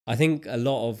I think a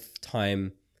lot of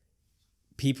time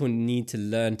people need to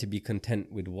learn to be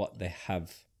content with what they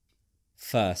have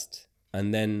first,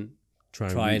 and then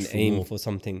try and aim for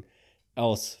something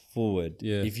else forward.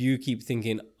 Yeah. If you keep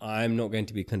thinking, I'm not going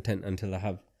to be content until I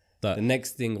have That the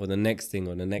next thing or the next thing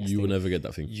or the next thing, you will never get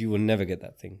that thing. you will never get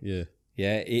that thing. Yeah.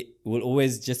 Yeah, it will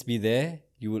always just be there.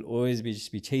 You will always be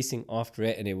just be chasing after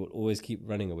it, and it will always keep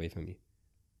running away from you.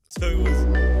 So it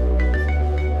was.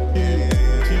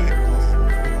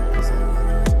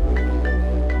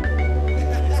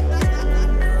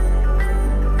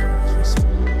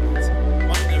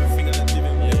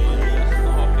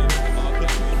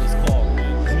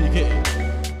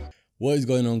 What is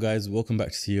going on, guys? Welcome back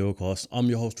to CEOCAST. I'm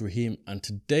your host, Raheem, and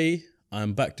today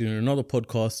I'm back doing another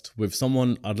podcast with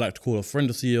someone I'd like to call a friend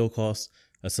of CEOCAST,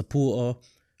 a supporter,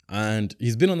 and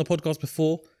he's been on the podcast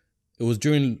before. It was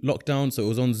during lockdown, so it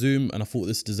was on Zoom, and I thought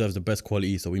this deserves the best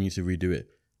quality, so we need to redo it.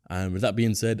 And with that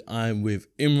being said, I'm with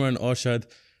Imran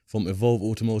Arshad from Evolve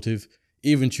Automotive,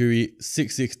 Eventury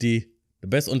 660, the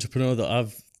best entrepreneur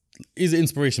that is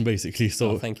inspiration basically.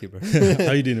 So thank you, bro.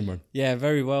 How you doing, Imran? Yeah,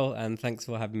 very well, and thanks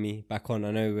for having me back on.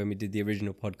 I know when we did the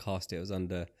original podcast, it was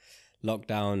under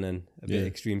lockdown and a bit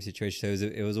extreme situation, so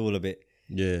it was all a bit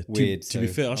weird. To be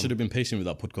fair, I should have been patient with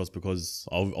that podcast because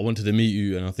I wanted to meet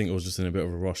you, and I think I was just in a bit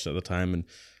of a rush at the time.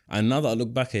 And now that I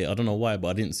look back at it, I don't know why, but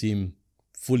I didn't seem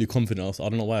fully confident. I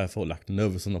don't know why I felt like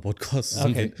nervous on the podcast or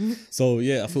something. Okay. So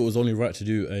yeah, I thought it was only right to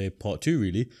do a part 2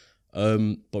 really.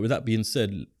 But with that being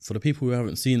said, for the people who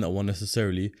haven't seen that one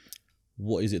necessarily,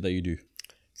 what is it that you do?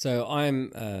 So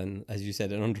I'm, as you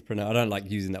said, an entrepreneur. I don't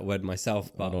like using that word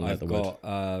myself, but I've got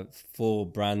 4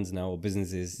 brands now or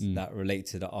businesses that relate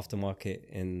to the aftermarket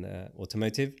in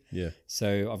automotive. Yeah.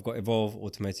 So I've got Evolve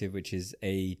Automotive, which is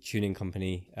a tuning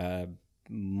company,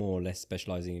 more or less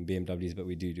specializing in BMWs, but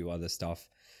we do other stuff.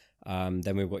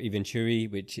 Then we've got Eventury,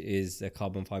 which is a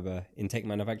carbon fiber intake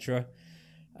manufacturer,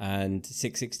 and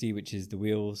 660, which is the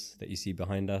wheels that you see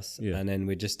behind us. Yeah. And then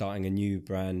we're just starting a new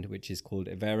brand, which is called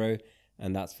Evero,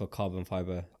 and that's for carbon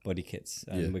fiber body kits.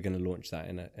 And we're going to launch that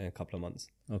in a couple of months.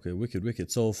 Okay,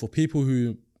 wicked. So for people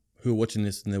who are watching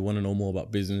this and they want to know more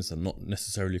about business and not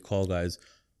necessarily car guys,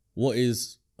 what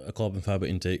is a carbon fiber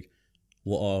intake?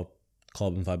 What are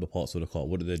carbon fiber parts of the car?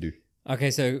 What do they do?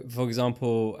 Okay, so for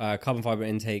example, carbon fiber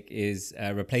intake is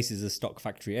replaces the stock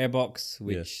factory airbox,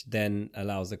 which then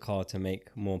allows the car to make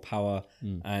more power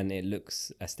and it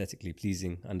looks aesthetically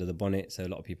pleasing under the bonnet. So a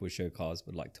lot of people who show cars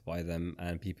would like to buy them,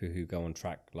 and people who go on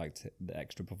track like the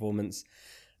extra performance.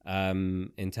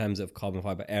 In terms of carbon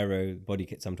fiber aero body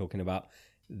kits I'm talking about,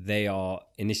 they are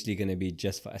initially going to be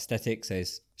just for aesthetics. So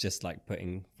it's just like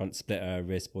putting front splitter,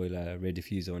 rear spoiler, rear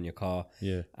diffuser on your car.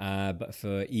 Yeah. But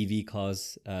for EV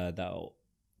cars that are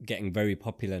getting very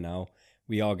popular now,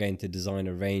 we are going to design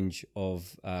a range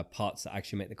of parts that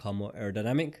actually make the car more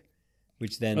aerodynamic,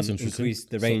 which then increase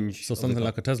the range. So something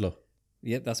like a Tesla.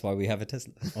 Yep, that's why we have a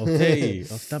Tesla. Okay,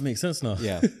 that makes sense now.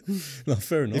 Yeah. No,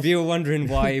 fair enough. If you were wondering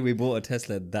why we bought a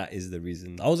Tesla, that is the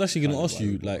reason. I was actually going to ask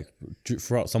you, like,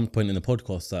 throughout some point in the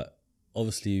podcast, that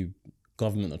obviously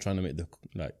government are trying to make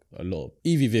a lot of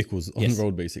EV vehicles on the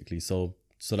road, basically. So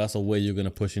that's a way you're going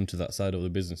to push into that side of the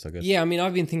business, I guess. Yeah, I mean,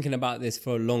 I've been thinking about this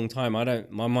for a long time.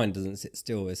 My mind doesn't sit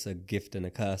still. It's a gift and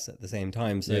a curse at the same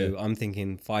time. So I'm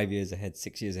thinking 5 years ahead,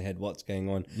 6 years ahead, what's going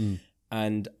on?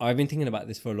 And I've been thinking about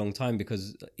this for a long time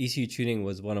because ECU tuning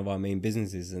was one of our main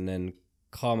businesses, and then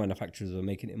car manufacturers were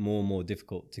making it more and more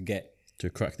difficult to get to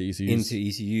crack the ECUs into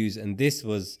ECUs. And this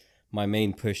was my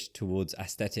main push towards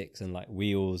aesthetics and like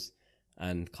wheels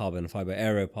and carbon fiber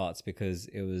aero parts, because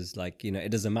it was like, you know, it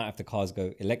doesn't matter if the cars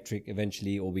go electric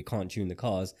eventually or we can't tune the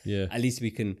cars. Yeah. At least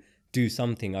we can do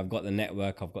something. I've got the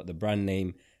network, I've got the brand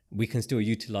name. We can still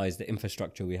utilize the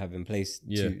infrastructure we have in place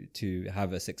to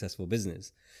have a successful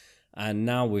business. And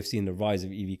now we've seen the rise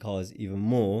of EV cars even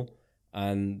more.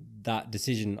 And that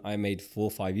decision I made 4 or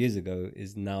 5 years ago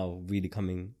is now really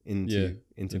coming into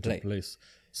place.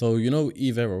 So, you know,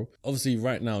 Evero, obviously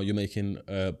right now you're making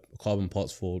carbon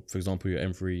parts for example, your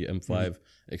M3, M5,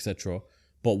 etc.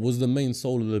 But was the main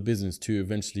soul of the business to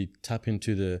eventually tap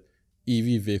into the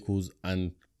EV vehicles,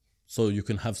 and so you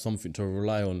can have something to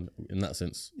rely on in that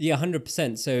sense? Yeah,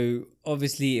 100%. So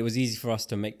obviously it was easy for us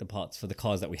to make the parts for the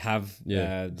cars that we have.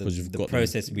 Yeah, the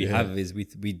process we have is we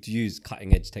use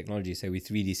cutting edge technology. So we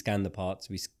 3D scan the parts,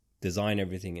 we design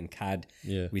everything in CAD.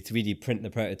 Yeah. We 3D print the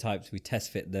prototypes, we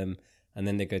test fit them, and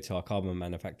then they go to our carbon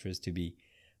manufacturers to be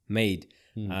made.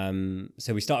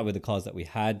 So we started with the cars that we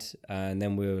had, and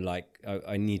then we were like,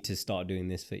 I need to start doing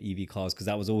this for EV cars, because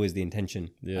that was always the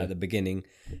intention at the beginning.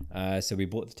 So we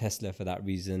bought the Tesla for that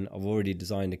reason. I've already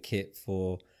designed a kit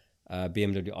for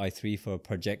BMW i3 for a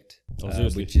project,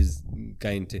 seriously? which is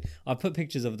going to. I put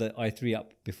pictures of the i3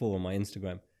 up before on my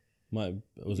Instagram.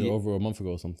 Was it over a month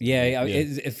ago or something? Yeah.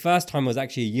 It first time was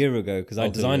actually a year ago because I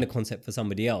designed yeah. a concept for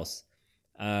somebody else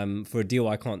for a deal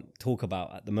I can't talk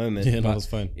about at the moment. Yeah, no, but that's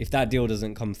fine. if that deal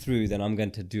doesn't come through, then I'm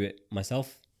going to do it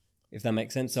myself, if that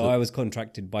makes sense. So I was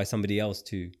contracted by somebody else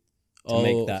to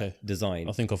make that design.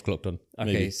 I think I've clocked on.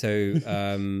 Okay, Maybe.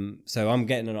 so I'm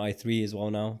getting an i3 as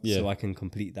well now, so I can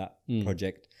complete that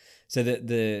project. So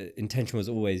the intention was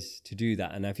always to do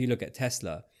that. And if you look at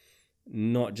Tesla,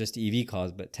 not just EV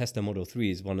cars, but Tesla Model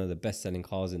 3 is one of the best-selling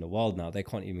cars in the world now. They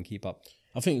can't even keep up.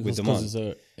 I think because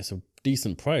it's a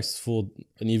decent price for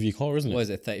an EV car, isn't it? What is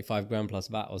it, 35 grand plus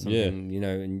VAT or something? You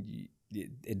know, and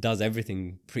it does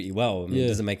everything pretty well. I mean, it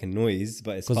doesn't make a noise,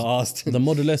 but it's fast. The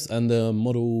Model S and the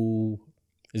Model,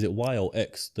 is it Y or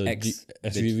X? The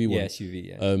SUV one. Yeah, SUV.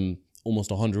 Yeah,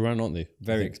 almost 100 rand, aren't they?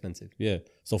 very expensive. Yeah.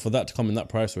 So for that to come in that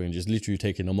price range, it's literally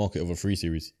taking a market of a 3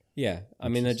 Series. Yeah, I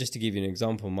mean, just to give you an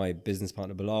example, my business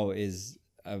partner Bilal is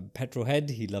a petrol head.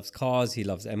 He loves cars. He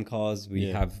loves M cars. We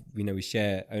have, we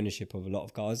share ownership of a lot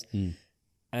of cars,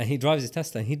 and he drives his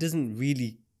Tesla. And he doesn't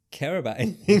really care about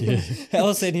anything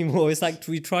else anymore. It's like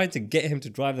we tried to get him to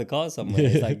drive the car somewhere.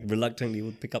 It's like reluctantly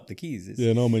would pick up the keys. Like,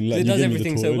 it does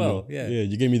everything so well. Yeah,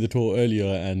 you gave me the tour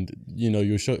earlier, and you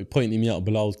were pointing me out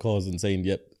Bilal's cars and saying,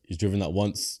 "Yep, he's driven that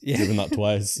once, driven that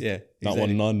twice, that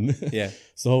one none." Yeah.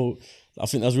 So I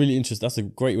think that's really interesting. That's a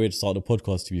great way to start the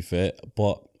podcast, to be fair.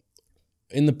 But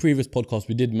in the previous podcast,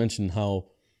 we did mention how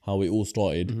it all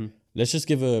started. Let's just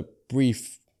give a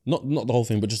brief, not the whole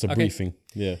thing, but just a briefing,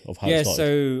 of how it started.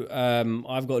 So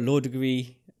I've got a law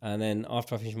degree, and then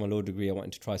after I finished my law degree, I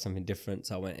wanted to try something different.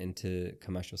 So I went into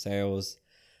commercial sales.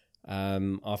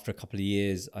 After a couple of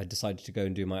years, I decided to go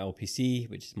and do my LPC,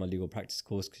 which is my legal practice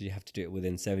course, because you have to do it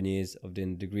within 7 years of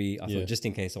doing the degree. I thought, just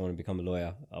in case I want to become a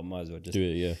lawyer, I might as well just do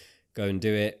it. Go and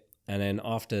do it. And then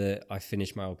after I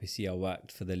finished my LPC, I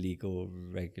worked for the Legal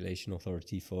Regulation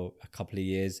Authority for a couple of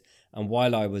years. And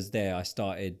while I was there, I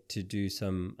started to do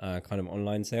some kind of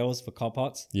online sales for car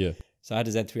parts. Yeah. So I had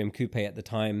a Z3M Coupe at the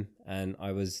time, and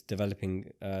I was developing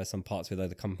some parts with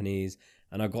other companies.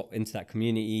 And I got into that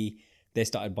community. They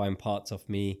started buying parts off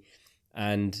me.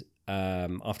 And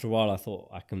after a while, I thought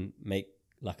I can make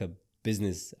like a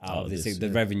business out of this. The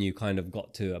revenue kind of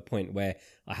got to a point where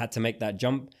I had to make that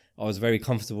jump. I was very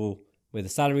comfortable with the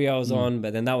salary I was on,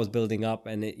 but then that was building up.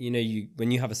 And when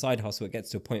you have a side hustle, it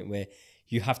gets to a point where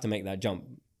you have to make that jump.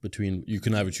 You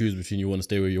can either choose between you want to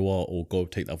stay where you are or go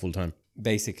take that full time.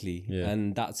 Basically.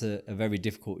 And that's a very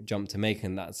difficult jump to make.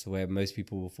 And that's where most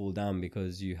people will fall down,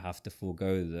 because you have to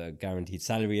forego the guaranteed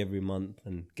salary every month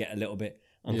and get a little bit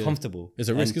uncomfortable. It's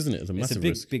a risk, isn't it? It's a massive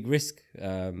risk. Big risk.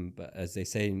 But as they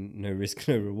say, no risk,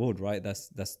 no reward, right? That's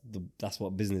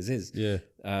what business is.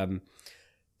 Yeah.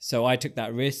 So I took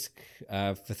that risk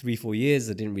for 3-4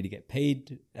 years. I didn't really get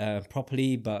paid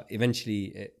properly, but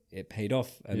eventually it paid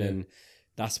off. And then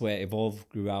that's where Evolve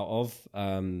grew out of.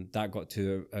 That got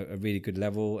to a really good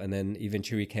level. And then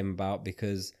Venturi came about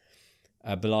because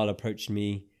Bilal approached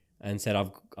me and said,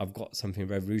 I've got something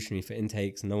revolutionary for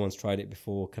intakes. No one's tried it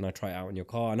before. Can I try it out on your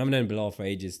car? And I've known Bilal for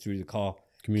ages through the car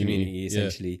community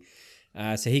essentially.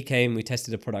 So he came, we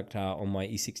tested a product out on my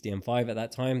E60 M5 at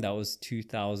that time. That was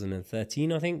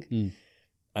 2013, I think.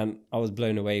 And I was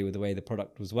blown away with the way the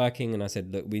product was working. And I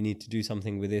said, look, we need to do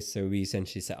something with this. So we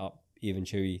essentially set up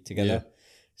Venturi together,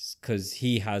 because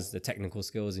he has the technical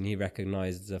skills and he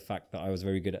recognized the fact that I was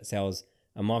very good at sales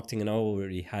and marketing, and I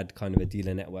already had kind of a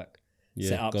dealer network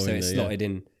set up. So it slotted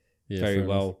in very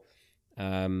well.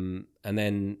 And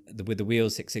then with the wheel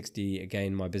 660,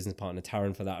 again, my business partner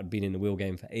Taran for that, I'd been in the wheel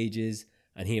game for ages,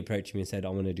 and he approached me and said, I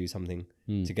want to do something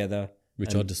together.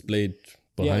 Which are displayed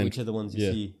behind. Yeah, which are the ones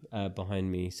you see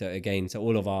behind me. So again,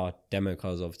 all of our demo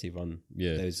cars obviously run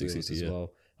those wheels as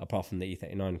well, apart from the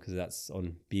E39, because that's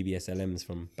on BBS LMs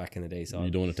from back in the day. So you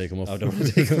don't want to take them off. I don't want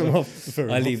to take them off.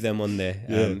 I leave them on there.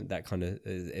 That kind of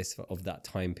is of that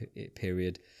time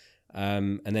period.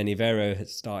 And then Ivero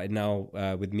has started now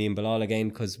with me and Bilal again,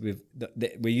 because we're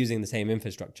using the same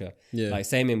infrastructure, like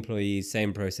same employees,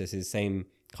 same processes, same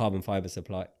carbon fiber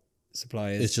suppliers.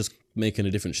 It's just making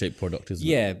a different shaped product, isn't it?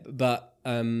 Yeah, but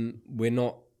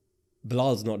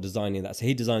Bilal's not designing that, so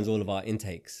he designs all of our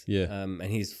intakes. And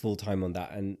he's full time on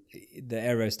that, and the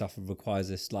aero stuff requires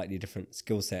a slightly different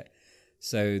skill set.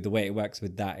 So the way it works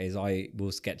with that is I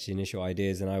will sketch the initial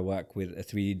ideas, and I work with a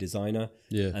 3D designer.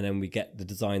 And then we get the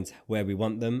designs where we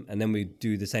want them. And then we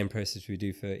do the same process we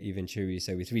do for Venturi.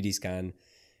 So we 3D scan,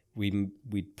 we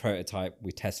prototype,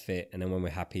 we test fit. And then when we're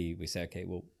happy, we say, okay,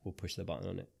 we'll push the button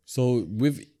on it. So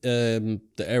with the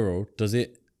Aero, does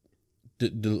it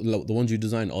the ones you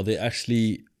design, are they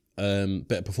actually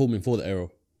better performing for the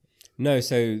aero? No,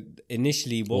 so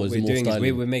initially what we're doing is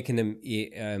we're making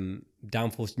them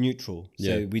downforce neutral.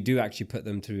 So we do actually put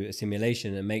them through a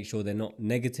simulation and make sure they're not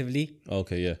negatively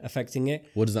affecting it.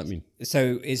 What does that mean?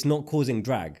 So it's not causing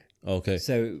drag. Okay.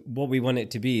 So what we want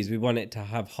it to be is we want it to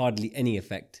have hardly any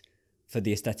effect for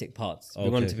the aesthetic parts. We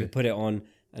want to put it on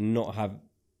and not have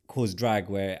cause drag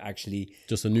where it actually...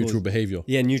 Just a neutral behavior.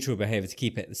 Yeah, neutral behavior to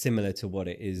keep it similar to what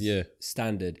it is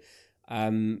standard.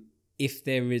 If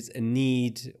there is a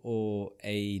need or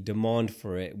a demand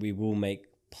for it, we will make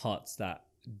parts that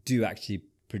do actually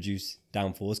produce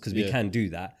downforce because we can do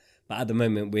that. But at the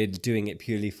moment, we're doing it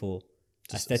purely for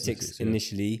aesthetics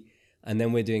initially. And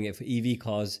then we're doing it for EV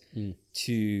cars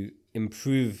to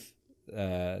improve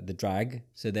the drag.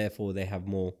 So therefore, they have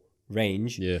more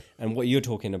range. Yeah. And what you're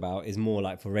talking about is more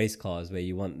like for race cars where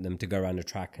you want them to go around the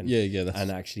track and,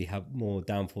 and actually have more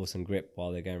downforce and grip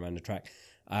while they're going around the track.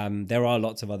 There are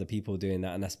lots of other people doing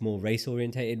that, and that's more race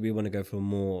orientated. We want to go for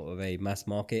more of a mass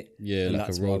market. Yeah, and like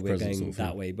that's why we're going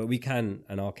that way. But we can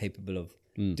and are capable of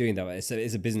doing that way. So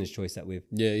it's a business choice that we've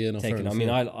taken. I mean,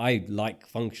 I like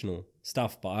functional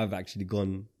stuff, but I've actually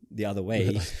gone the other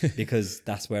way because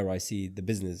that's where I see the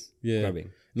business growing.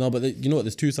 No, but you know what?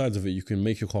 There's two sides of it. You can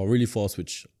make your car really fast,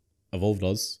 which Evolve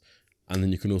does, and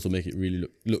then you can also make it really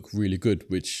look really good,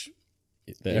 which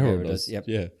the Aero does. Yep.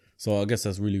 Yeah. So I guess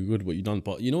that's really good what you've done.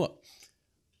 But you know what?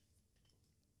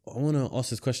 I want to ask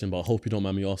this question, but I hope you don't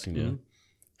mind me asking you.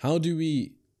 How do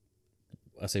we,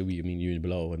 I say we, I mean you and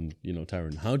Bilal and, you know,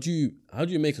 Taryn, how do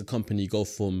you make a company go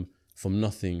from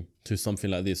nothing to something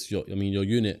like this? Your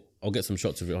unit, I'll get some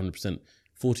shots of it 100%.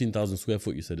 14,000 square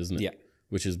foot, you said, isn't it? Yeah.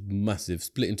 Which is massive,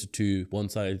 split into two, one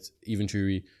side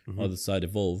Eventury, other side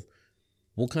Evolve.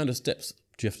 What kind of steps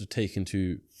do you have to take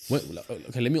into,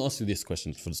 okay, let me ask you this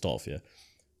question for the start off,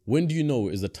 When do you know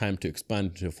is the time to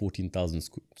expand to a 14,000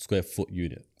 square foot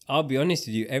unit? I'll be honest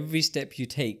with you, every step you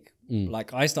take,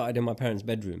 like I started in my parents'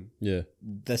 bedroom. Yeah.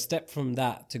 The step from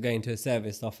that to going to a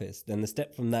service office, then the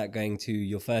step from that going to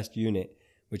your first unit,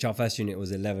 which our first unit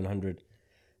was 1,100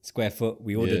 square foot.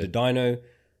 We ordered a dyno,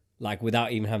 like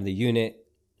without even having the unit.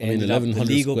 I mean, 1,100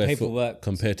 legal square paperwork foot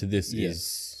compared to this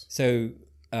is... So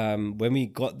when we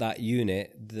got that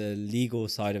unit, the legal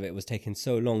side of it was taking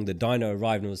so long. The dyno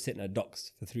arrived and was sitting at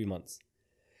docks for 3 months.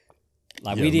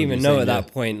 Like we didn't even know at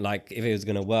that point, like if it was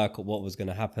going to work or what was going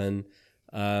to happen.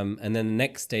 And then the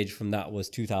next stage from that was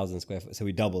 2,000 square foot. So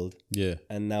we doubled. Yeah.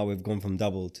 And now we've gone from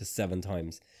double to 7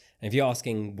 times. And if you're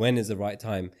asking when is the right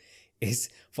time, is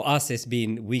for us, it's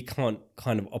been, we can't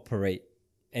kind of operate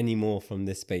anymore from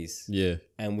this space. Yeah.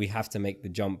 And we have to make the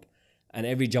jump. And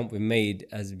every jump we've made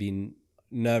has been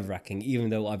nerve-wracking, even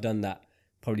though I've done that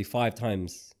probably 5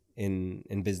 times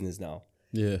in business now.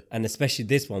 Yeah. And especially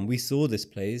this one, we saw this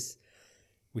place,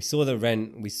 we saw the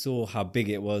rent, we saw how big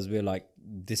it was. We were like,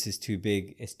 this is too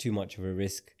big, it's too much of a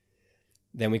risk.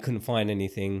 Then we couldn't find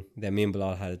anything. Then me and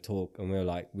Bilal had a talk and we were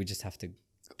like, we just have to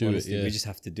do it. We just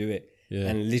have to do it. Yeah.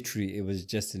 And literally it was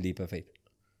just a leap of faith.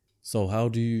 So how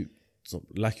do you, so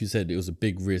like you said, it was a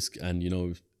big risk and, you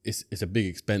know, it's a big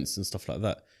expense and stuff like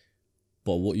that.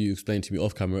 But what you explained to me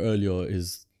off camera earlier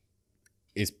is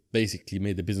it's basically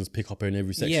made the business pick up in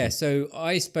every section. Yeah, so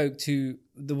I spoke to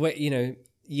the way, you know,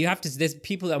 you have to, there's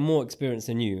people that are more experienced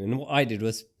than you. And what I did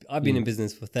was, I've been in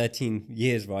business for 13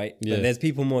 years, right? Yeah. But there's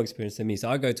people more experienced than me. So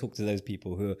I go talk to those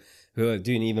people who are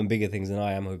doing even bigger things than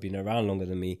I am, who have been around longer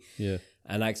than me. Yeah.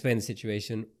 And I explained the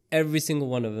situation. Every single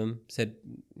one of them said,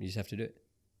 you just have to do it.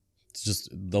 It's just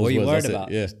those what are you words, worried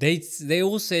about? Yeah. They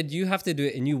all said you have to do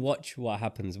it and you watch what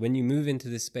happens. When you move into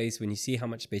this space, when you see how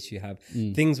much space you have,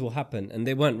 things will happen, and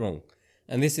they weren't wrong.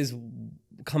 And this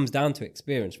comes down to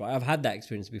experience, right? I've had that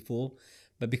experience before,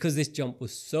 but because this jump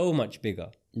was so much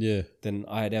bigger than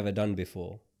I had ever done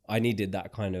before, I needed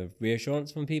that kind of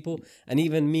reassurance from people. And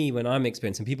even me, when I'm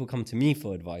experienced and people come to me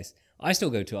for advice, I still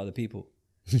go to other people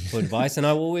for advice, and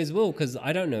I always will, because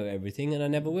I don't know everything and I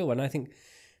never will. And I think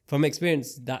from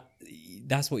experience,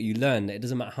 that's what you learn. It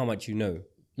doesn't matter how much you know.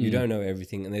 You don't know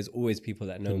everything, and there's always people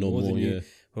that know more than you,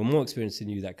 who are more experienced than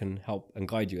you, that can help and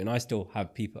guide you. And I still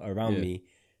have people around me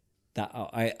that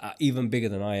are even bigger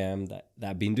than I am, that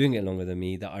have been doing it longer than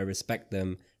me, that I respect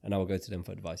them, and I will go to them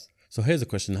for advice. So here's a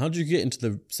question. How did you get into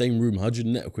the same room? How did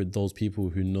you network with those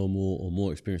people who know more or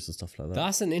more experience and stuff like that?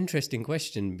 That's an interesting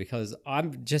question, because I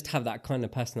just have that kind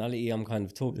of personality. I'm kind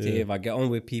of talkative. I get on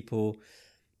with people.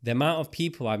 The amount of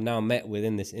people I've now met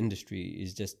within this industry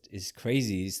is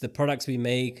crazy. It's the products we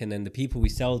make, and then the people we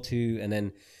sell to, and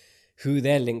then who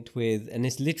they're linked with, and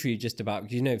it's literally just about,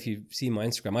 if you see my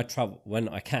Instagram, I travel when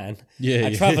I can.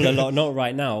 I travel a lot, not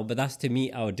right now, but that's to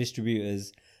meet our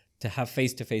distributors, to have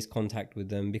face-to-face contact with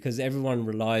them, because everyone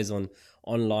relies on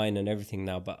online and everything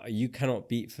now, but you cannot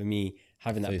beat, for me,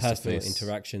 having that personal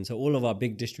interaction. So all of our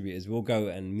big distributors will go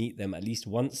and meet them at least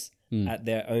once in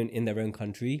their own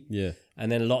country. Yeah.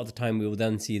 And then a lot of the time we will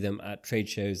then see them at trade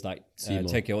shows like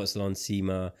Tokyo Auto Salon,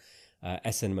 SEMA,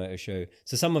 Essen Motor Show.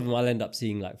 So some of them I'll end up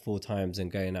seeing like 4 times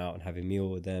and going out and having a meal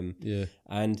with them. Yeah.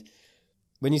 And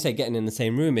when you say getting in the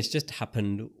same room, it's just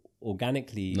happened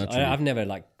organically. I've never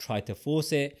like tried to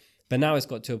force it, but now it's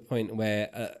got to a point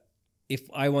where if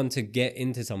I want to get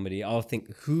into somebody, I'll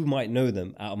think who might know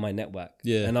them out of my network.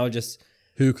 Yeah. And I'll just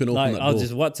who can open that I'll door?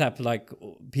 just WhatsApp like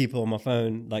people on my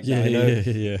phone that I know.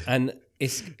 Yeah. And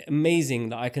it's amazing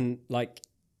that I can like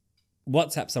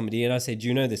WhatsApp somebody and I say, do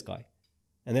you know this guy?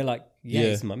 And they're like, yeah,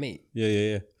 it's my mate.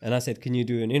 Yeah. And I said, can you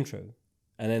do an intro?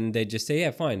 And then they just say,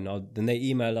 yeah, fine. Then they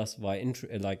email us via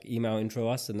intro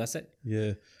us, and that's it.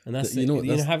 Yeah. And that's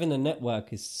it. Having a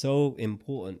network is so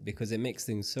important because it makes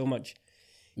things so much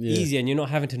easier, and you're not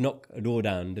having to knock a door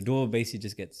down. The door basically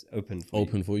just gets opened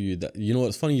for you. That,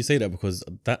 it's funny you say that, because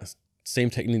that same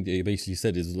technique that you basically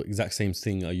said is the exact same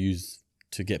thing I use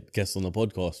to get guests on the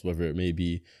podcast, whether it may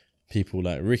be people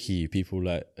like Ricky, people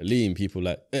like Liam, people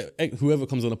like whoever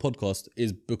comes on a podcast,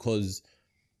 is because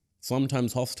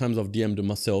sometimes, half the times I've DM'd them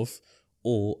myself,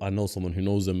 or I know someone who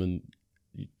knows them, and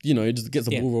it just gets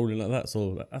the ball rolling like that.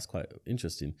 So that's quite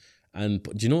interesting. And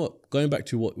do you know what? Going back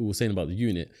to what we were saying about the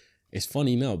unit, it's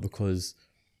funny now because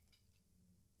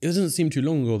it doesn't seem too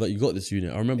long ago that you got this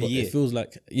unit. I remember it feels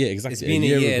like exactly. It's been a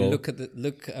year ago.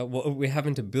 Look at what we're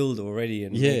having to build already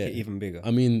and make it even bigger.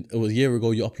 I mean, it was a year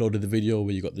ago you uploaded the video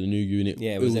where you got the new unit.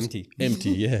 Yeah, it was empty.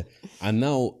 Yeah. And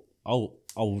now I'll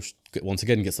once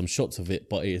again get some shots of it,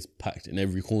 but it is packed in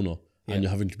every corner, and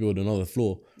you're having to build another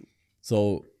floor.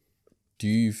 So, do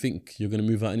you think you're going to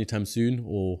move out anytime soon,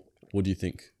 or what do you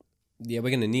think? Yeah,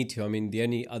 we're going to need to. I mean, the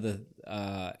only other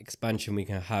expansion we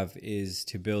can have is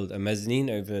to build a mezzanine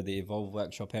over the Evolve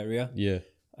workshop area. Yeah.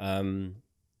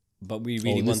 But we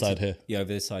really want side here. Yeah,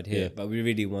 over this side here. Yeah. But we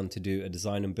really want to do a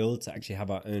design and build to actually have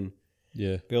our own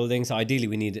yeah. building. So ideally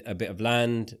we need a bit of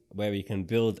land where we can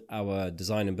build our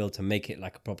design and build to make it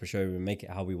like a proper showroom, make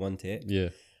it how we want it. Yeah.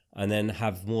 And then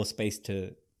have more space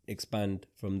to expand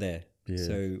from there. Yeah.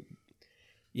 So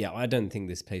yeah, I don't think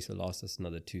this place will last us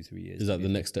another 2-3 years. Is that the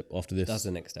next step after this? That's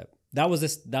the next step. That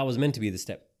was meant to be the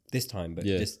step this time, but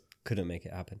just couldn't make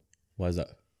it happen. Why is that?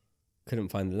 Couldn't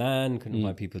find the land, couldn't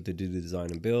find people to do the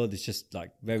design and build. It's just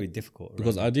like very difficult.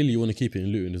 Because ideally you want to keep it in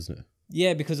Luton, isn't it?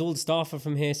 Yeah, because all the staff are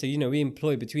from here. So, we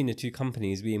employ, between the two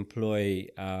companies, we employ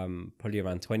probably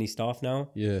around 20 staff now.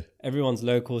 Yeah. Everyone's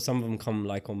local. Some of them come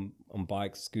like on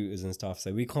bikes, scooters and stuff.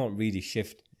 So we can't really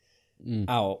shift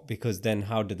out, because then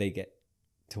how do they get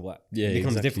to work? Yeah, it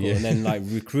becomes exactly, difficult. yeah. And then like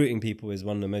recruiting people is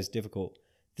one of the most difficult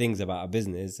things about a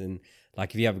business. And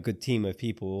like if you have a good team of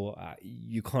people,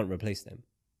 you can't replace them.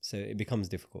 So it becomes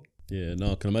difficult. Yeah,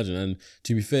 no, I can imagine. And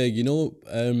to be fair, you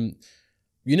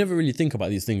never really think about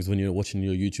these things when you're watching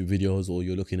your YouTube videos or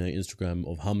you're looking at Instagram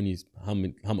of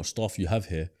how much staff you have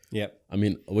here. Yeah. I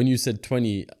mean, when you said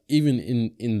 20, even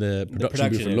in the production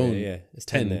booth alone, area, it's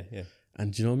 10 there. Yeah.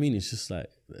 And do you know what I mean? It's just like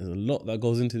there's a lot that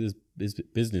goes into this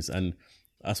business, and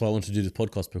that's why I wanted to do this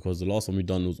podcast, because the last one we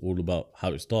done was all about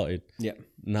how it started. Yeah.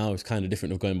 Now it's kind of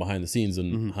different of going behind the scenes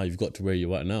and how you've got to where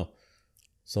you're at now.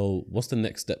 So what's the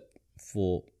next step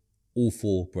for all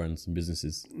 4 brands and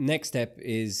businesses? Next step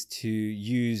is to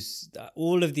use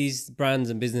all of these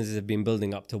brands and businesses have been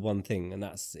building up to one thing, and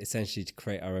that's essentially to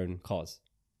create our own cars.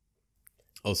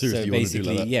 Oh, seriously? So you basically, want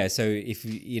to do like that? yeah. So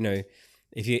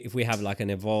if we have like an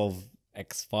Evolve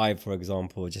X5, for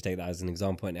example, just take that as an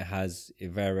example, and it has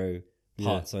Evero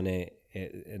parts on it,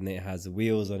 and it has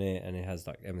wheels on it, and it has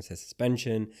like MSS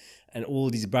suspension, and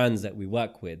all these brands that we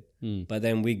work with. But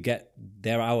then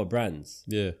they're our brands.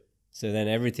 Yeah. So then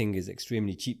everything is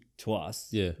extremely cheap to us.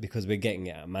 Yeah. Because we're getting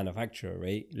it at a manufacturer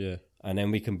rate. Yeah. And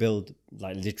then we can build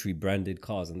like literally branded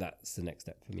cars, and that's the next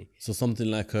step for me. So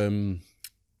something like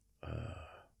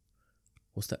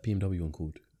what's that BMW one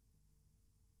called?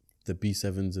 The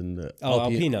B7s and the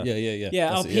Alpina. Yeah.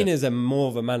 Yeah, Alpina is more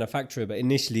of a manufacturer, but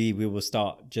initially we will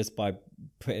start just by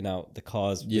putting out the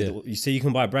cars. So you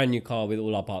can buy a brand new car with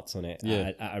all our parts on it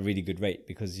at a really good rate,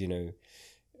 because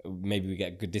maybe we get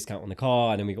a good discount on the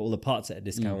car, and then we get all the parts at a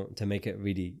discount to make it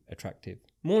really attractive.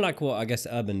 More like what I guess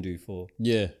Urban do for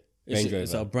Range Rover.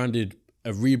 It's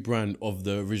a rebrand of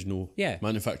the original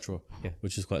manufacturer,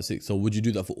 which is quite sick. So would you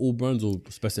do that for all brands or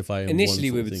specify?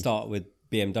 Initially, we would start with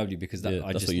BMW because that,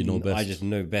 that's what you know best. I just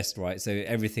know best, right? So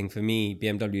everything for me,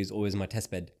 BMW is always my test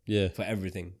bed for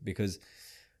everything, because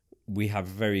we have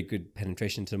very good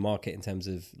penetration to the market in terms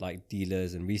of like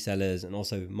dealers and resellers, and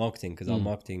also marketing, because our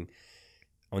marketing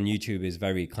on YouTube is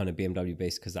very kind of BMW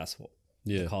based, because that's what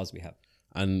the cars we have.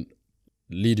 And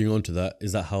leading on to that,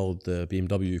 is that how the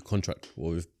BMW contract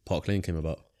with Park Lane came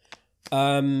about?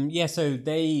 So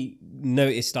they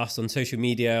noticed us on social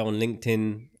media, on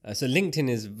LinkedIn. So LinkedIn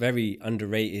is very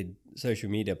underrated social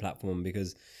media platform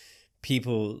because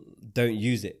people don't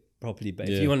use it properly. But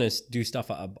if you want to do stuff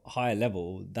at a higher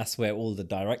level, that's where all the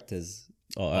directors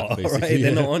are, right?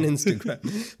 They're not on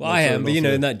Instagram. Well, I am, but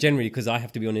in that generally, because I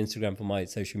have to be on Instagram for my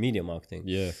social media marketing.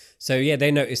 Yeah. So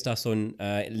they noticed us on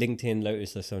LinkedIn,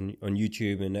 noticed us on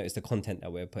YouTube, and noticed the content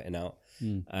that we're putting out.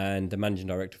 And the managing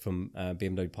director from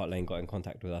BMW Park Lane got in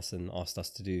contact with us and asked us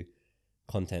to do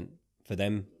content for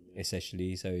them,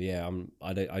 essentially. So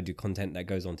I do content that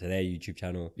goes onto their YouTube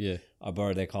channel. Yeah. I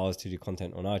borrow their cars to do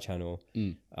content on our channel.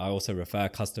 I also refer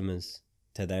customers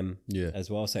to them as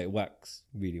well. So it works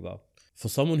really well. For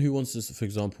someone who wants to, for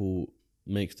example,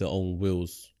 make their own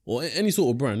wheels or any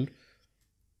sort of brand,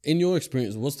 in your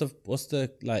experience, what's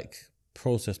the like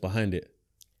process behind it?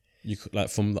 You could, like,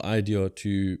 from the idea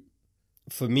to,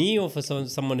 for me, or for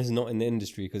someone who's not in the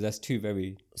industry, because that's two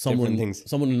very different things.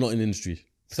 Someone who's not in the industry.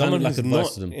 Someone like who's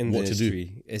not in the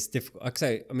industry, it's difficult. Like I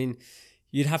say, I mean,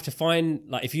 you'd have to find,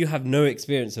 like, if you have no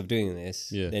experience of doing this,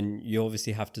 then you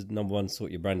obviously have to, number one, sort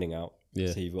your branding out.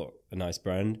 So you've got a nice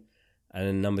brand. And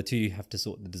then number two, you have to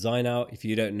sort the design out. If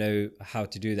you don't know how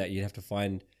to do that, you have to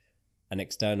find an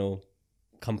external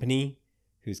company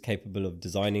who's capable of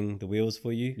designing the wheels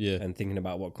for you and thinking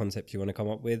about what concepts you want to come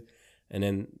up with. And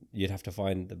then you'd have to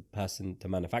find the person to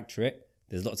manufacture it.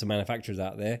 There's lots of manufacturers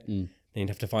out there. Then you'd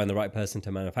have to find the right person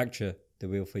to manufacture the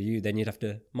wheel for you. Then you'd have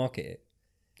to market it.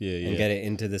 And get it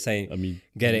into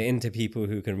get it into people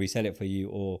who can resell it for you,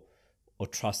 or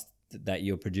trust that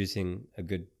you're producing a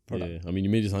good product. Yeah, I mean, you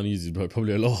made it sound easy, but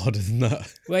probably a lot harder than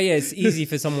that. Well, it's easy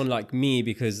for someone like me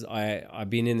because I've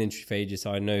been in the industry for ages,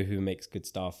 so I know who makes good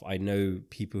stuff. I know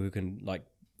people who can, like,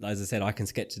 as I said, I can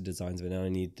sketch the designs, but now I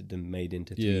need them made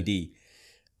into 3D.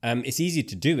 It's easy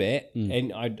to do it,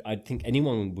 and I think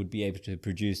anyone would be able to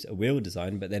produce a wheel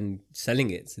design, but then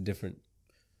selling it's a different.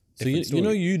 So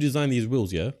you design these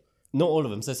wheels, yeah? Not all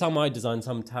of them. So some I designed,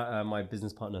 some my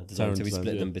business partner designed. So we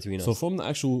split them between us. So from the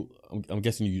actual, I'm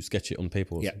guessing you sketch it on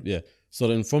paper. Yeah. So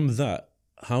then from that,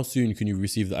 how soon can you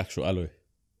receive the actual alloy?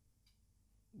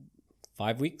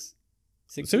 5 weeks.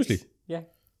 6 Seriously? weeks. Yeah.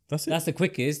 That's it? That's the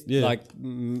quickest. Yeah. Like,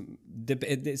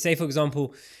 say for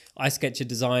example, I sketch a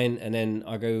design and then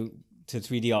I go to a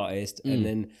 3D artist, and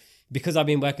then because I've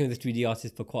been working with a 3D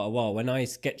artist for quite a while, when I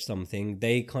sketch something,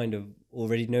 they kind of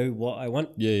already know what I want.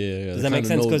 Yeah. Does that make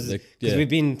sense? Because we've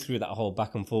been through that whole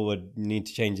back and forward. You need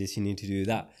to change this. You need to do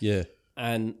that. Yeah.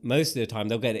 And most of the time,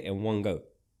 they'll get it in one go.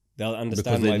 They'll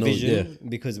understand my vision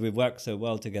because we've worked so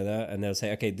well together, and they'll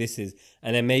say, okay, this is,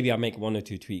 and then maybe I make 1 or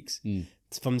 2 tweaks.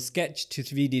 From sketch to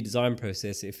 3D design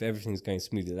process, if everything's going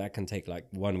smoothly, that can take like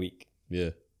 1 week.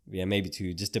 Yeah, maybe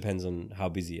 2. Just depends on how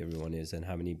busy everyone is and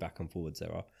how many back and forwards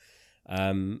there are.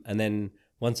 And then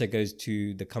once it goes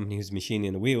to the company who's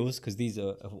machining the wheels, because these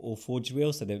are all forged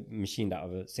wheels, so they're machined out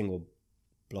of a single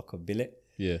block of billet.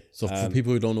 Yeah. So for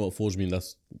people who don't know what forged mean,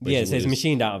 that's so it's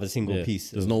machined out of a single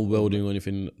piece. There's no welding or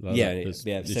anything like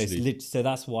that. So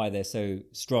that's why they're so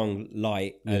strong,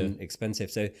 light, and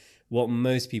expensive. So what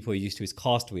most people are used to is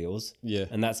cast wheels. Yeah.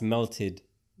 And that's melted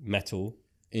metal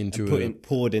into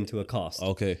poured into a cast.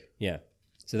 Okay. Yeah.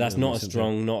 So that's not as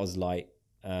strong, not as light.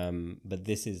 But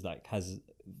this is like has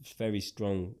very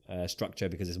strong structure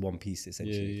because it's one piece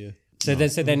essentially.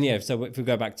 Yeah. So if we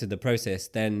go back to the process,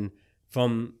 then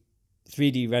from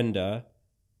 3D render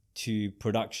to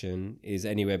production is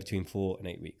anywhere between 4 and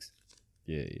 8 weeks.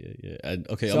 Yeah. And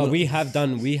okay. So we have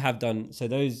done. So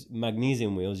those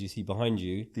magnesium wheels you see behind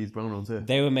you, these brown ones here,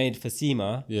 they were made for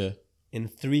SEMA. Yeah. In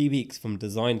 3 weeks from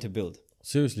design to build.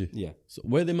 Seriously? Yeah. So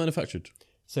where are they manufactured?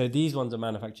 So these ones are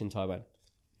manufactured in Taiwan.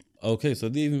 Okay, so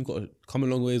they even got come a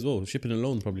long way as well. Shipping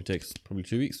alone probably takes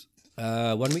 2 weeks.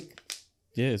 1 week.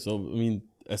 Yeah, so I mean,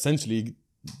 essentially,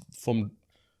 from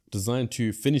design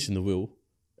to finishing the wheel,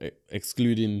 are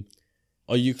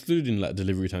you excluding like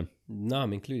delivery time? No,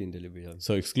 I'm including delivery time.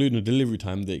 So excluding the delivery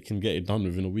time, they can get it done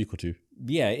within a week or 2.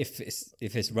 Yeah, if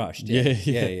it's rushed. Yeah.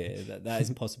 That is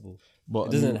possible. But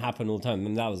it doesn't happen all the time. I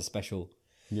mean, that was a special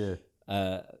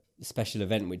special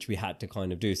event which we had to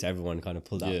kind of do, so everyone kind of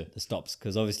pulled out the stops,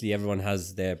 because obviously everyone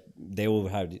has they all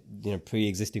have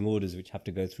pre-existing orders which have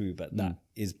to go through, but that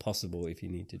is possible if you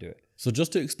need to do it. So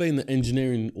just to explain the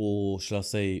engineering, or should I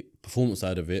say performance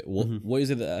side of it, what is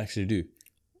it that I actually do?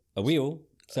 A wheel.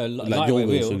 So like lightweight your wheel,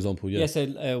 wheel, for example, so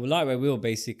lightweight wheel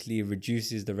basically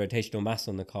reduces the rotational mass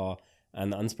on the car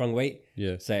and the unsprung weight.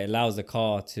 Yeah. So it allows the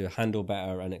car to handle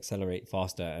better and accelerate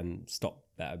faster and stop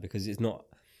better, because it's not,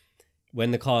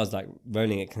 when the car is like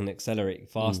rolling, it can accelerate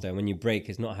faster. And when you brake,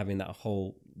 it's not having that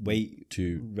whole weight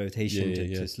to rotation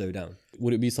to slow down.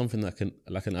 Would it be something that can,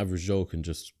 like an average Joe can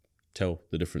just tell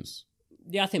the difference?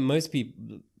 Yeah, I think most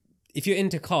people, if you're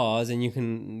into cars and you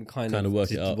can kind of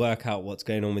work out what's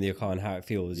going on with your car and how it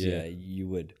feels, you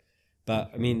would.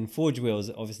 But I mean, forged wheels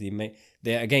obviously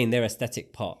they're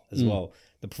aesthetic part as well.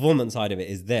 The performance side of it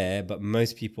is there, but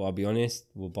most people, I'll be honest,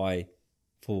 will buy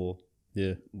for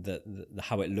the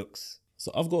how it looks.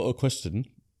 So I've got a question,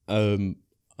 and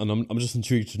I'm just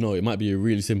intrigued to know. It might be a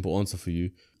really simple answer for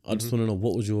you. I just want to know,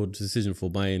 what was your decision for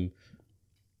buying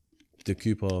the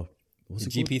Cooper? What's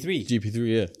it GP3? GP3,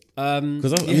 yeah.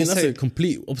 Because I mean, that's a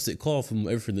complete opposite car from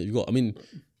everything that you got. I mean,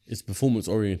 it's performance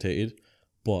orientated,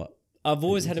 but I've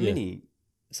always had a Mini.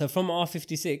 So from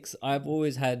R56, I've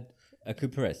always had a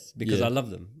Cooper S because I love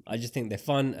them. I just think they're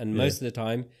fun, and most of the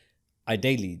time,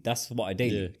 that's what I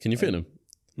daily. Yeah. Can you fit in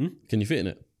them? Can you fit in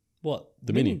it? What?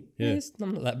 The Mini? Yeah. Yes,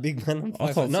 I'm not that big, man.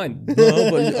 I'm 5'9".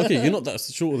 No, but okay, you're not that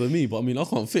shorter than me, but I mean, I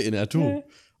can't fit in it at all. Yeah.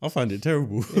 I find it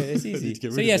terrible. Yeah, it's easy.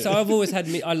 So I've always had,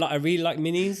 I really like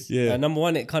Minis. Yeah. Number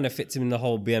one, it kind of fits in the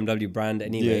whole BMW brand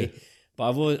anyway. Yeah.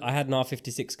 But I had an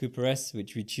R56 Cooper S,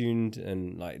 which we tuned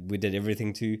and like we did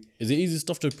everything to. Is it easy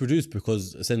stuff to produce?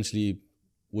 Because essentially,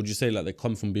 would you say like they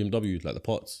come from BMW, like the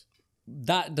parts?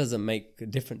 That doesn't make a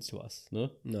difference to us. No,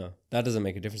 that doesn't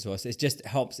make a difference to us. It just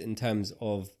helps in terms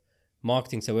of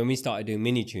marketing. So when we started doing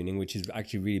mini tuning, which is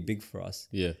actually really big for us.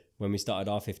 Yeah. When we started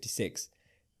R56,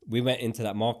 we went into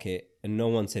that market and no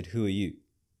one said, "Who are you?"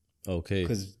 Okay.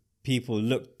 Because people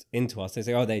looked into us. They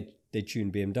say, "Oh, they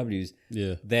tune BMWs."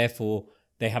 Yeah. Therefore,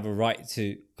 they have a right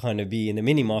to kind of be in the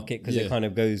mini market because it kind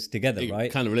of goes together, right?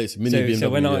 It kind of relates to mini BMW. So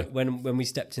when we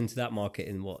stepped into that market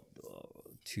in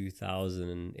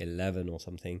 2011 or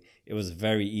something, it was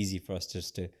very easy for us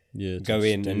just to go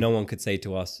in and no one could say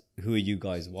to us, "Who are you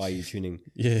guys? Why are you tuning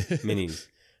minis?"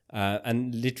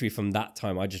 And literally from that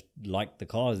time, I just liked the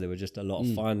cars. They were just a lot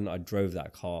of fun. I drove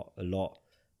that car a lot.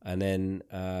 And then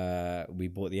we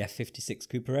bought the F56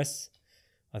 Cooper S,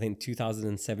 I think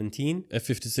 2017.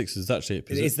 F56 is that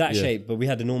shape? It's that shape, but we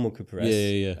had a normal Cooper S.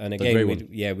 Yeah. And again,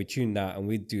 we tuned that, and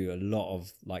we do a lot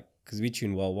of because we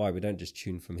tune worldwide. We don't just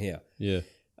tune from here. Yeah.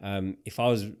 If I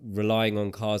was relying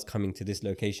on cars coming to this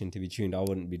location to be tuned, I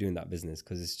wouldn't be doing that business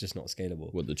because it's just not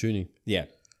scalable. What, the tuning? Yeah.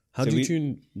 How do you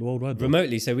tune worldwide?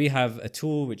 Remotely. So we have a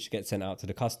tool which gets sent out to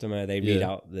the customer. They read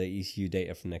out the ECU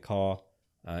data from their car,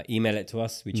 email it to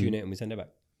us, we tune it, and we send it back.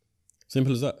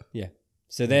 Simple as that? Yeah.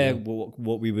 So they're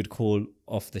what we would call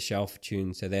off-the-shelf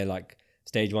tunes. So they're like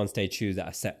stage 1, stage 2 that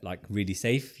are set like really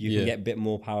safe. You can get a bit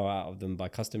more power out of them by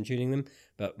custom tuning them,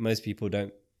 but most people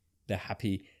don't. They're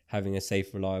happy having a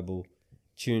safe, reliable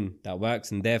tune that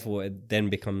works, and therefore it then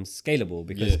becomes scalable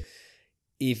because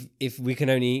if we can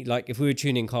only, like, if we were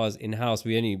tuning cars in-house,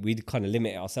 we'd kind of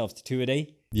limit ourselves to 2 a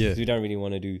day. Yeah. Because we don't really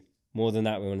want to do more than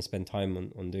that. We want to spend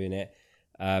time on doing it.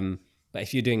 But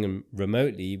if you're doing them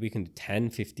remotely, we can do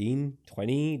 10, 15,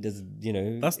 20. That's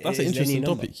an interesting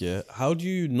topic, yeah. How do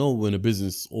you know when a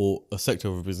business or a sector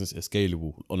of a business is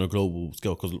scalable on a global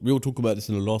scale? Because we all talk about this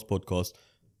in the last podcast,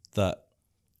 that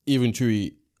even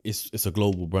Chewy it's a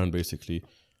global brand basically.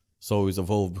 So it's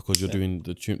evolved because you're doing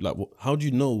the tune. Like, how do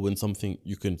you know when something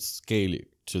you can scale it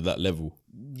to that level?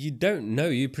 You don't know.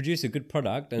 You produce a good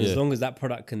product, and as long as that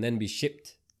product can then be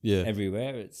shipped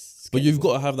everywhere, it's scalable. But you've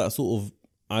got to have that sort of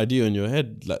idea in your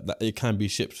head, like that it can be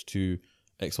shipped to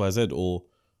XYZ. Or,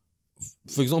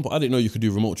 for example, I didn't know you could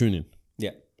do remote tuning.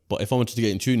 Yeah. But if I wanted to get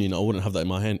in tuning, I wouldn't have that in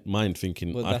my mind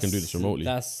thinking I can do this remotely.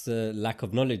 That's a lack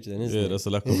of knowledge then, isn't it? Yeah, that's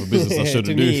a lack of a business I shouldn't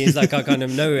do. To me, it's like I kind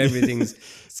of know everything's...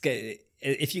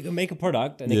 If you can make a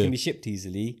product and it can be shipped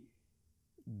easily,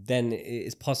 then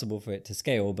it's possible for it to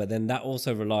scale. But then that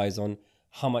also relies on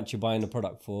how much you're buying the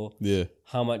product for,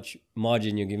 how much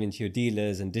margin you're giving to your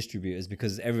dealers and distributors,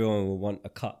 because everyone will want a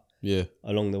cut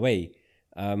along the way.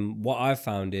 What I've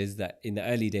found is that in the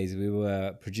early days, we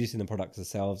were producing the products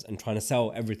ourselves and trying to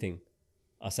sell everything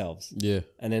ourselves. Yeah.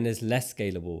 And then it's less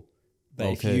scalable.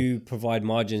 But if you provide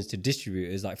margins to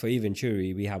distributors, like for even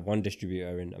Chewy, we have one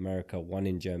distributor in America, one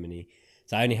in Germany.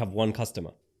 So I only have one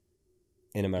customer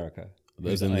in America.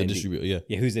 There's in the distributor, yeah.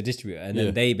 Yeah, who's the distributor. And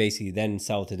then they basically then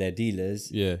sell to their dealers,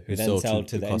 who then sell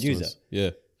to the end user.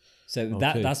 Yeah. So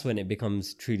that's when it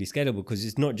becomes truly scalable, because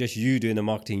it's not just you doing the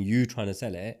marketing, you trying to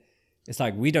sell it. It's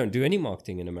like we don't do any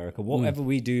marketing in America. Whatever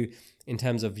we do in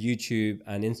terms of YouTube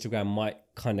and Instagram might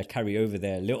kind of carry over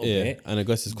there a little bit. And I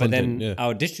guess it's content. But then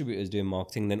our distributors doing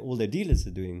marketing, then all the dealers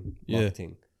are doing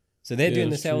marketing. So they're doing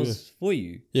the sales for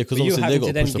you. Yeah, because you obviously have they got to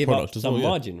to then push the give product up as some well.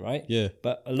 margin, right? Yeah.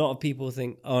 But a lot of people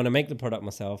think, I want to make the product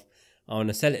myself. I want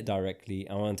to sell it directly.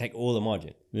 I want to take all the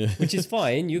margin. Yeah. Which is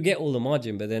fine. You get all the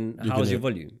margin, but then how's your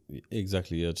volume?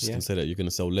 Exactly, yeah. Just gonna say that you're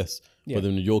gonna sell less. Yeah. But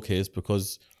then in your case,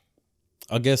 because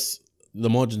I guess the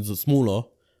margins are smaller,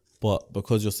 but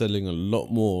because you're selling a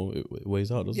lot more, it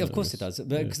weighs out, doesn't it? Yeah, of course it does.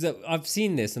 Because I've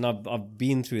seen this and I've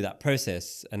been through that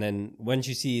process. And then once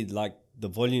you see like the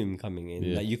volume coming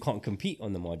in, like you can't compete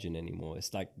on the margin anymore.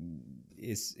 It's like,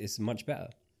 it's much better.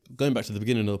 Going back to the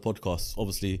beginning of the podcast,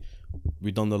 obviously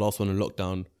we've done the last one in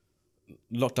lockdown.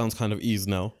 Lockdown's kind of eased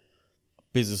now.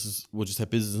 Businesses, would you say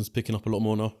business is picking up a lot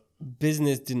more now?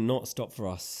 Business did not stop for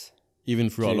us.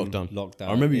 Even throughout lockdown.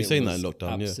 I remember you saying that in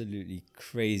lockdown. Absolutely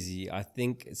crazy. I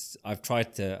think I've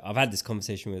had this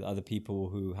conversation with other people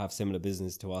who have similar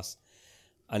business to us.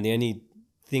 And the only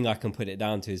thing I can put it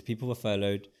down to is people were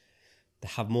furloughed.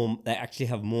 They actually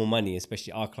have more money,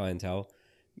 especially our clientele.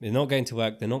 They're not going to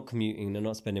work. They're not commuting. They're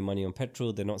not spending money on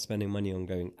petrol. They're not spending money on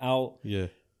going out. Yeah.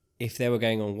 If they were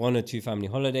going on 1 or 2 family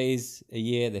holidays a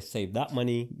year, they've saved that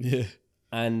money. Yeah.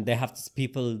 And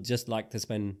people just like to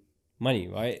spend money,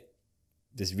 right?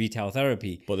 This retail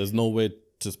therapy. But there's nowhere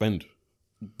to spend.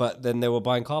 But then they were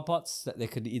buying car parts that they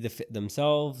could either fit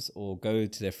themselves or go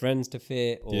to their friends to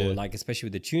fit, or like, especially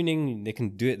with the tuning, they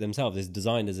can do it themselves. It's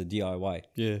designed as a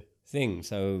DIY thing.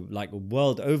 So like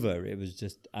world over, it was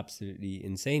just absolutely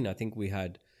insane. I think we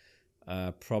had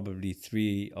probably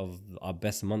 3 of our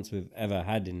best months we've ever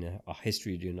had in our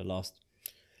history during the last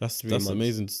 3 months. That's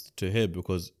amazing to hear,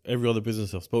 because every other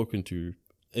business I've spoken to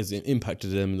has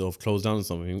impacted them, they've closed down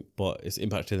something, but it's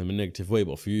impacted them in a negative way.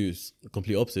 But for you, it's the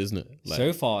complete opposite, isn't it? Like,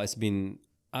 so far, it's been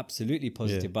absolutely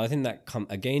positive. But I think that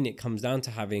it comes down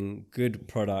to having good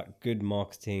product, good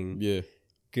marketing,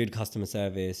 good customer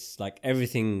service. Like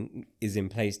everything is in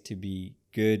place to be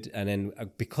good. And then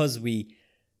because we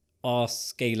are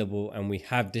scalable and we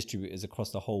have distributors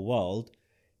across the whole world,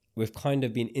 we've kind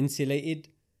of been insulated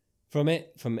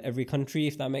from every country,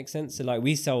 if that makes sense. So like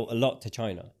we sell a lot to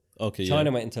China. Okay,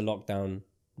 China went into lockdown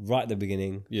right at the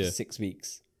beginning, 6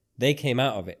 weeks. They came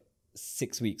out of it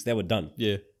 6 weeks. They were done.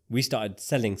 Yeah. We started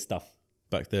selling stuff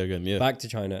back there again, back to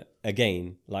China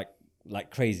again, like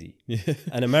crazy. Yeah.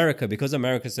 And America, because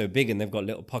America's so big and they've got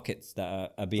little pockets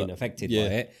that are being affected by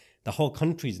it, the whole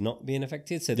country's not being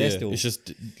affected. So they're still... It's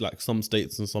just like some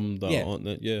states and some that aren't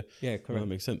there. Yeah. Yeah, correct. That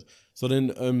makes sense. So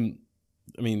then,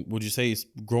 I mean, would you say it's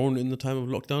grown in the time of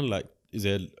lockdown? Like, is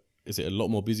it a lot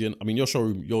more busy? I mean, your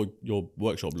showroom, your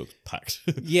workshop looks packed.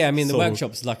 Yeah, I mean, the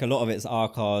workshops, like a lot of it's our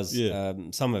cars,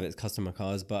 some of it's customer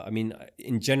cars. But I mean,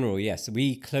 in general, yes,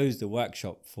 we closed the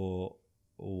workshop for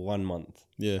 1 month.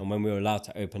 Yeah. And when we were allowed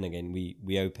to open again,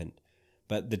 we opened.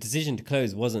 But the decision to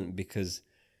close wasn't because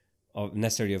of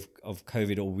necessarily of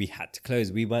COVID or we had to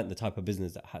close. We weren't the type of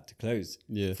business that had to close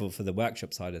for the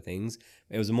workshop side of things.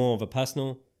 It was more of a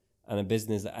personal and a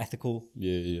business ethical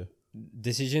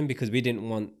decision, because we didn't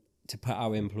want to put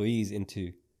our employees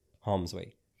into harm's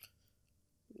way.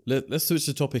 Let's switch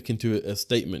the topic into a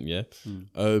statement, yeah?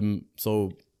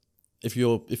 So if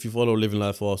you follow Living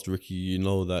Life Fast, Ricky, you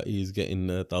know that he's getting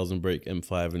a 1,000 brake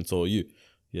M5, and so are you.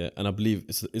 Yeah, and I believe,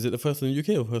 is it the first in the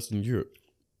UK or first in Europe?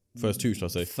 First 2, should I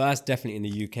say? First, definitely in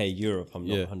the UK. Europe, I'm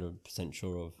not 100%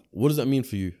 sure of. What does that mean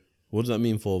for you? What does that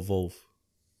mean for Volve?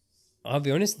 I'll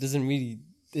be honest, it doesn't really...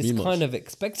 It's kind of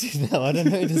expected now. I don't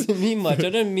know. It doesn't mean much. I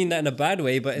don't mean that in a bad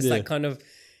way, but it's like kind of...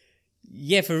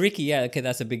 Yeah, for Ricky, okay,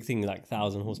 that's a big thing, like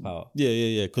 1,000 horsepower.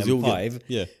 Yeah. Because you'll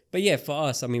get... But yeah, for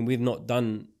us, I mean, we've not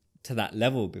done to that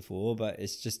level before, but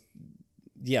it's just...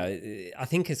 Yeah, I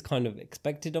think it's kind of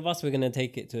expected of us. We're going to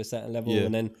take it to a certain level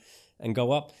and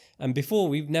go up. And before,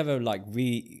 we've never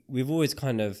we've always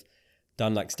kind of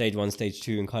done like stage 1, stage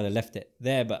 2 and kind of left it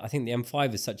there. But I think the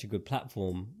M5 is such a good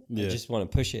platform. I just want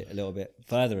to push it a little bit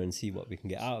further and see what we can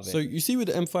get out of it. So you see with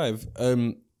the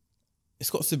M5, it's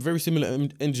got a very similar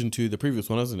engine to the previous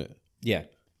one, hasn't it? Yeah.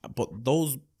 But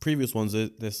those previous ones,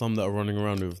 there's some that are running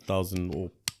around with 1,000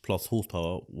 or plus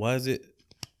horsepower. Why is it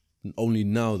only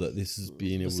now that this is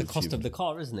being able to... It's the cost of the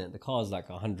car, isn't it? The car's like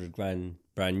 100 grand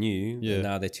brand new. Yeah. And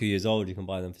now they're 2 years old. You can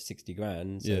buy them for 60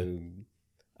 grand. So,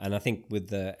 and I think with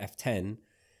the F10,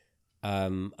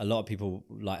 a lot of people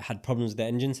had problems with the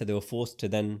engine, so they were forced to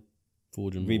then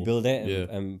Forge and rebuild it and,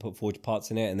 Yeah. and put forged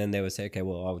parts in it, and then they would say, okay,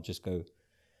 well, I'll just go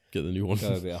Get the new one.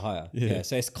 a bit higher. Yeah.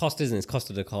 So it's cost, isn't it? It's cost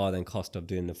of the car, then cost of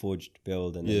doing the forged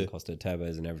build, and then Yeah. cost of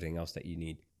turbos and everything else that you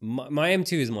need. My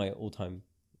M2 is my all-time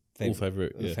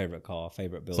favorite favorite car,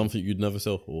 favorite build. Something you'd never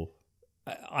sell, or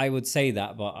I would say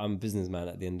that, but I'm a businessman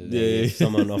at the end of the Yeah, day. yeah, If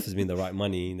someone offers me the right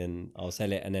money, then I'll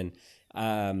sell it. And then,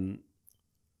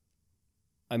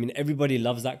 I mean, everybody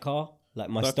loves that car. Like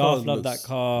my That staff car love that looks-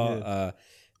 car. yeah.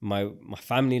 My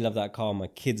family love that car. My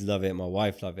kids love it. My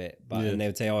wife love it. But Yeah. and they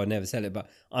would say, "Oh, I'll never sell it." But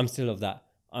I'm still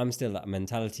that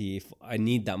mentality. If I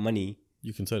need that money,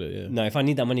 you can sell it. Yeah. no, if I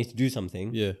need that money to do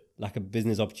something, Yeah. like a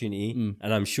business opportunity, Mm.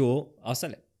 and I'm sure, I'll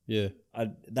sell it. Yeah.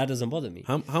 That doesn't bother me.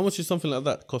 How much is something like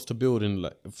that cost to build? In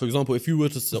like, for example, if you were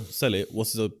to sell it,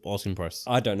 what's the asking price?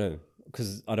 I don't know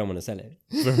because I don't want to sell it.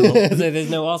 Fair enough. So there's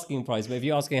no asking price. But if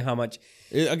you're asking how much,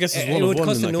 I guess it's it one of would one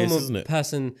cost in a that normal case, isn't it?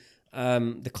 person.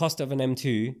 The cost of an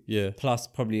M2 Yeah. plus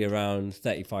probably around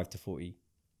 35 to 40.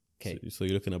 Okay. So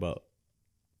you're looking about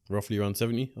roughly around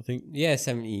 70, I think. Yeah,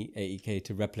 70, 80K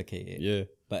to replicate it. Yeah.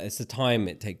 But it's the time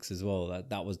it takes as well.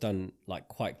 That was done like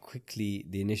quite quickly,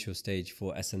 the initial stage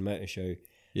for SN Motor Show.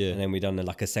 Yeah. And then we done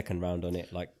like a second round on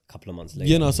it like a couple of months later.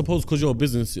 Yeah, no, I suppose because you're a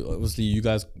business, obviously you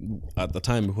guys at the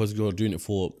time, because you're doing it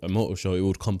for a motor show, it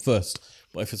would come first.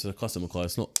 But if it's a customer car,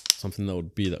 it's not something that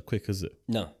would be that quick, is it?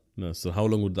 No. No. So how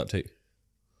long would that take?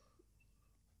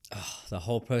 The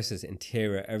whole process,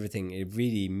 interior, everything, it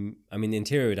really, I mean, the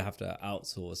interior would have to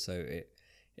outsource. So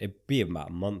it'd be about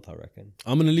a month, I reckon.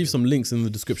 I'm going to leave some links in the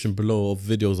description below of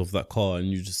videos of that car, and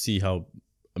you just see how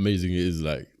amazing it is.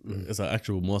 Like, it's an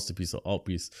actual masterpiece, an art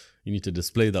piece. You need to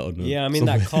display that on the Yeah, I mean,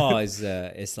 that car is,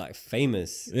 it's like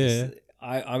famous. Yeah.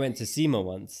 I went to SEMA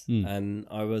once and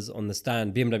I was on the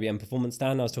stand, BMW M Performance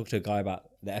stand. I was talking to a guy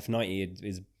about the F90.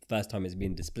 It's first time it's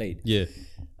been displayed. Yeah.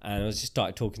 And I was just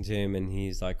started talking to him and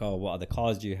he's like, oh, what other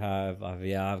cars do you have?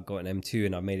 I've got an M2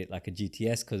 and I've made it like a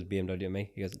GTS because BMW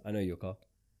make. He goes, I know your car.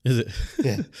 Is it?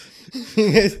 Yeah.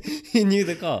 He knew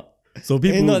the car. So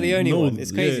people He's not the only know- one.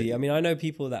 It's crazy. Yeah. I mean, I know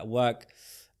people that work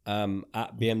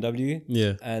at BMW.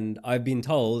 Yeah. And I've been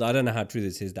told, I don't know how true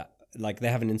this is, that like they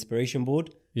have an inspiration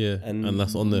board. Yeah. And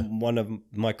that's on there. One of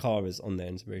my car is on their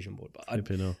inspiration board. But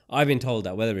Flipping hell. I've been told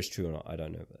that. Whether it's true or not, I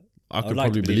don't know. But I could I'd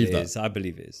like to probably believe it that. is. I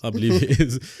believe it is. I believe it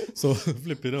is. So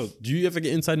flip it out. Do you ever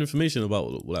get inside information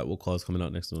about like what cars coming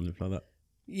out next or anything like that?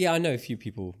 Yeah, I know a few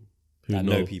people Who that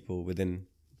know? know people within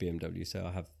BMW, so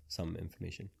I have some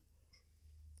information.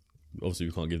 Obviously,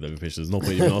 we can't give that information. There's no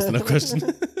point even asking that question.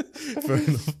 Fair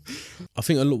enough. I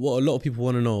think what a lot of people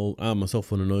want to know, I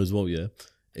myself want to know as well, yeah,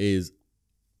 is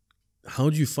how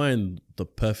do you find the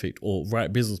perfect or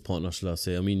right business partner, shall I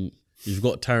say? I mean, you've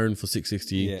got Taron for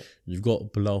 660, Yeah. you've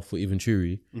got Bilal for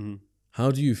Eventuri. Mm-hmm.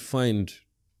 How do you find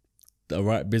the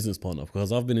right business partner?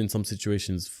 Because I've been in some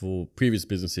situations for previous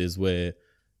businesses where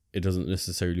it doesn't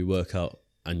necessarily work out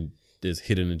and there's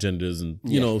hidden agendas and,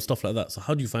 you know, stuff like that. So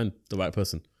how do you find the right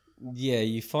person? Yeah,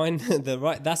 you find the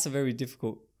right. That's a very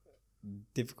difficult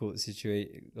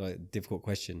situation, difficult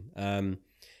question.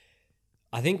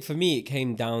 I think for me, it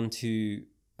came down to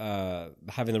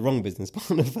having the wrong business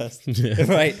partner first,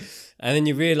 right? And then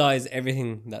you realize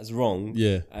everything that's wrong.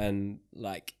 Yeah. And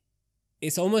like,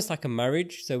 it's almost like a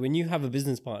marriage. So when you have a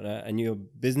business partner and your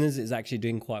business is actually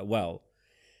doing quite well,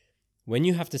 when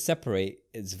you have to separate,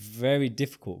 it's very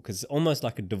difficult because it's almost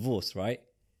like a divorce, right?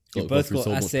 You Go both through got so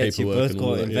much assets, you paperwork both and all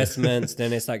got that, yeah. investments.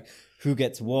 Then it's like who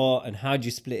gets what and how do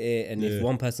you split it? And if Yeah.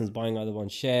 one person's buying other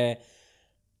one's share,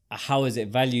 how is it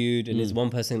valued? And is one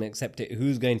person going to accept it?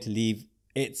 Who's going to leave?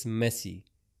 It's messy.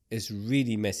 It's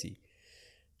really messy.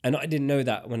 And I didn't know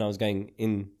that when I was going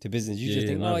into business. You just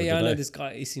think, neither oh yeah, I did know I. this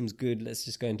guy. He seems good. Let's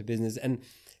just go into business. And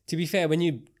to be fair, when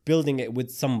you're building it with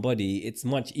somebody, it's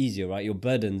much easier, right? Your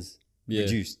burden's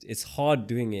reduced. It's hard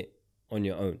doing it on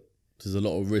your own. There's a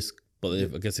lot of risk, but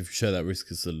I guess if you share that risk,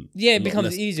 it's a Yeah, it lot becomes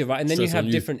less easier, right? And then you stress on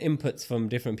have different inputs from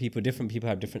different people. Different people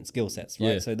have different skill sets,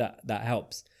 right? Yeah. So that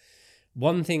helps.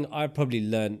 One thing I probably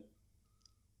learned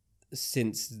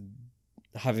since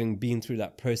having been through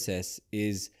that process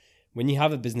is when you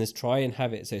have a business, try and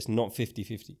have it so it's not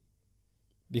 50-50.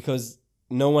 Because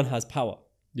no one has power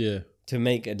Yeah. to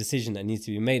make a decision that needs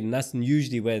to be made. And that's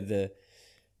usually where the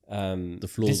flaws-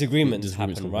 disagreements disagreements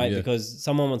happen, come, right? yeah. Because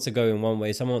someone wants to go in one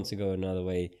way, someone wants to go another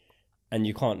way, and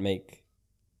you can't make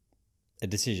a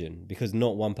decision because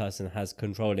not one person has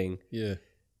controlling Yeah.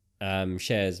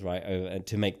 shares, right,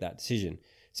 to make that decision.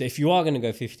 So if you are going to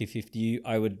go 50-50,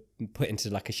 I would put into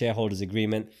like a shareholders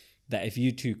agreement that if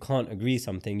you two can't agree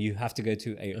something, you have to go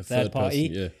to a third party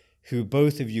person, yeah. who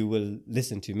both of you will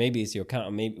listen to. Maybe it's your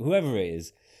accountant, maybe whoever it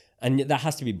is. And that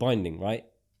has to be binding, right?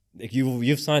 Like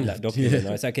you've signed that document.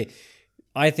 Right? It's okay.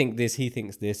 I think this. He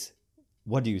thinks this.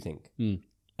 What do you think? And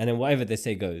then whatever they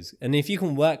say goes. And if you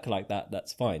can work like that,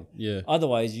 that's fine. Yeah.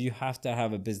 Otherwise, you have to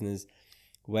have a business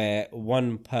where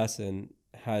one person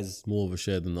has More of a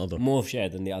share than the other. more share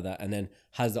than the other, and then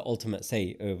has the ultimate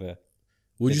say over.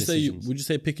 Would the you say decisions. would you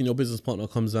say picking your business partner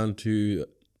comes down to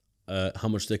how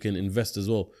much they can invest as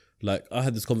well? Like I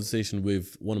had this conversation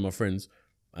with one of my friends,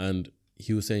 and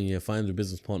he was saying, "Yeah, find a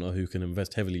business partner who can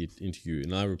invest heavily into you."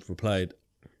 And I replied,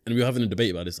 and we were having a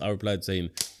debate about this. I replied saying,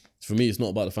 "For me, it's not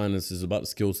about the finances; it's about the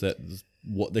skill set,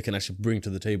 what they can actually bring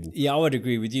to the table." Yeah, I would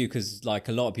agree with you because like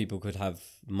a lot of people could have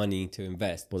money to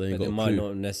invest, But but they ain't they got a might clue.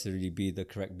 not necessarily be the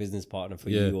correct business partner for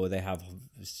Yeah. you, or they have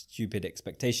stupid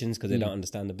expectations because they don't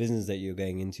understand the business that you're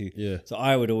going into. Yeah. So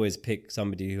I would always pick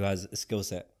somebody who has a skill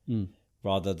set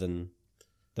rather than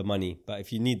the money. But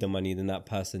if you need the money, then that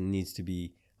person needs to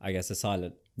be, I guess, a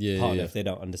silent partner if they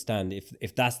don't understand.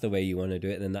 If that's the way you want to do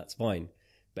it, then that's fine.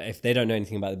 But if they don't know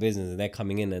anything about the business and they're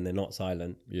coming in and they're not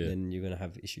silent, then you're going to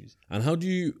have issues. And how do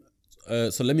you?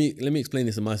 So let me explain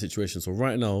this in my situation. So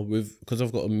right now, because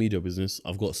I've got a media business,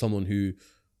 I've got someone who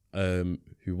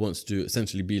wants to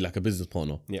essentially be like a business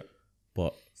partner. Yeah.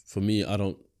 But for me,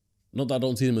 not that I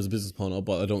don't see them as a business partner,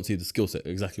 but I don't see the skill set.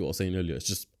 Exactly what I was saying earlier. It's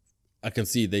just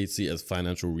they see it as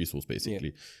financial resource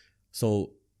basically.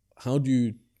 So how do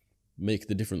you make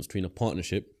the difference between a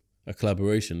partnership, a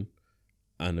collaboration,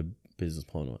 and a business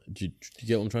partner? Do you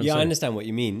get what I'm trying to say? Yeah, I understand what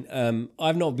you mean.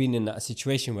 I've not been in that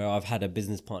situation where I've had a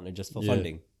business partner just for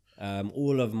funding.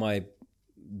 All of my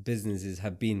businesses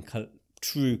have been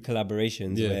true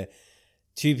collaborations where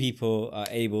two people are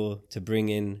able to bring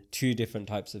in two different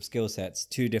types of skill sets,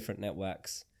 two different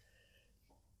networks,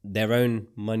 their own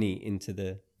money into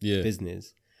the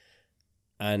business,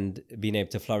 and being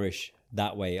able to flourish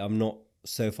that way. I'm not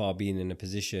so far been in a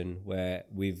position where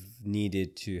we've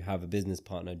needed to have a business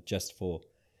partner just for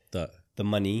that. the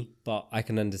money, but I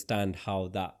can understand how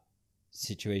that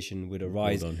situation would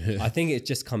arise. Well done, yeah. I think it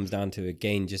just comes down to,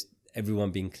 again, just everyone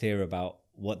being clear about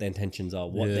what their intentions are,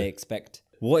 what they expect.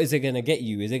 What is it going to get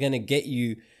you? Is it going to get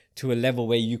you to a level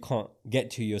where you can't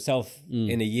get to yourself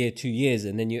in a year, 2 years,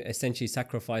 and then you're essentially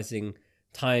sacrificing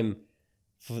time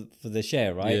for the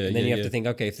share, right? And then you have to think,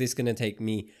 okay, if this is going to take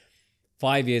me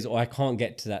 5 years, or I can't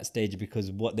get to that stage because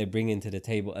what they bring into the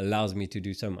table allows me to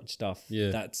do so much stuff.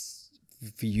 That's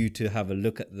for you to have a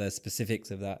look at the specifics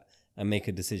of that and make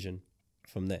a decision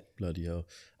from there. Bloody hell.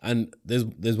 And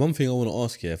there's one thing I want to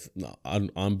ask here.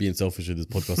 I'm being selfish with this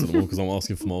podcast at the moment because I'm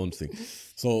asking for my own thing.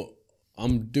 So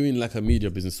I'm doing like a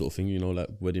media business sort of thing, you know, like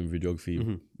wedding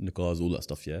videography, nikahs, all that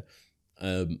stuff, yeah.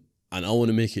 And I want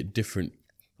to make it different.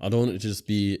 I don't want it to just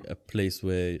be a place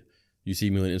where you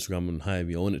see me on Instagram and hire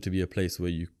me. I want it to be a place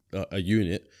where a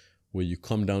unit where you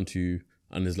come down to,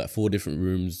 and there's like 4 different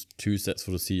rooms, 2 sets for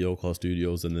the CEOCAST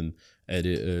studios, and then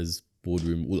editors,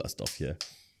 boardroom, all that stuff, yeah.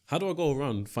 How do I go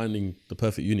around finding the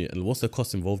perfect unit, and what's the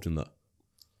cost involved in that?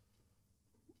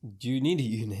 Do you need a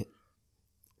unit?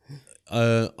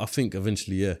 I think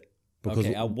eventually, yeah. Because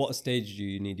Okay, at what stage do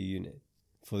you need a unit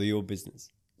for your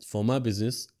business? for my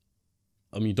business,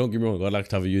 I mean, don't get me wrong, I'd like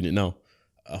to have a unit now.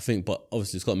 I think, but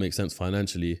obviously it's got to make sense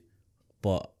financially.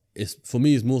 But it's for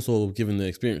me, it's more so giving the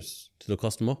experience to the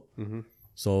customer.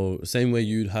 So same way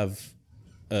you'd have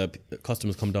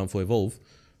customers come down for Evolve,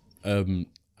 and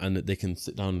that they can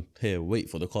sit down here, wait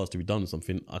for the cars to be done or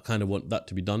something. I kind of want that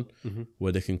to be done,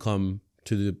 where they can come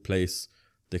to the place,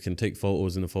 they can take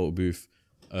photos in the photo booth,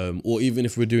 or even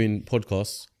if we're doing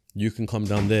podcasts, you can come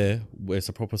down there where it's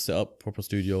a proper setup, proper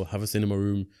studio, have a cinema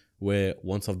room where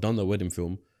once I've done the wedding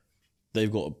film, they've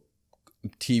got a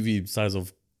TV size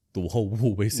of the whole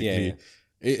wall basically. Yeah.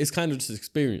 It's kind of just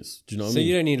experience. Do you know what I So mean?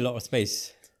 you don't need a lot of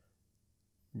space,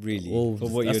 really, Well, for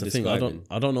what you're that's the thing. describing.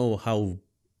 I don't know how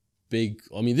big.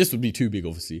 I mean, this would be too big,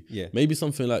 obviously. Yeah. Maybe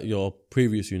something like your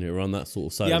previous unit around that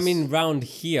sort of size. Yeah, I mean, round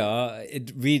here,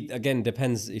 it again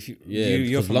depends. If you're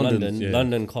because from London, London, yeah.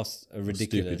 London costs are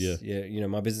ridiculous. Stupid, yeah, you know,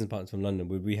 my business partner's from London.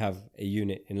 Would we have a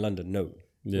unit in London? No.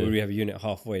 Yeah. Would we have a unit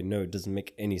halfway? No, it doesn't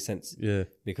make any sense. Yeah.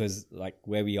 Because like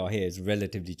where we are here is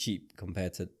relatively cheap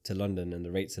compared to London, and the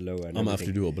rates are lower. And I'm gonna have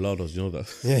to do what Bilal does. You know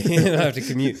that. yeah, you don't have to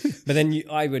commute. But then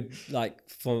I would like,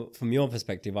 from your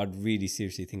perspective, I'd really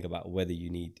seriously think about whether you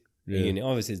need a unit.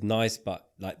 Obviously, it's nice, but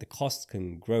like the costs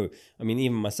can grow. I mean,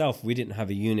 even myself, we didn't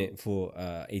have a unit for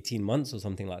 18 months or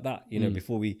something like that. You know,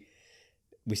 before we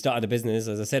started the business.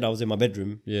 As I said, I was in my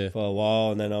bedroom for a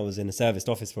while, and then I was in a serviced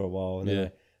office for a while, and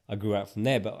then I grew out from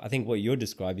there. But I think what you're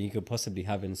describing, you could possibly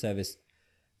have in serviced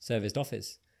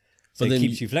office. So But it then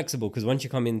keeps you flexible, because once you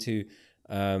come into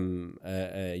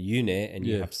a unit and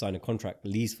you have to sign a contract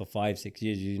lease for 5-6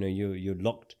 years, you know, you're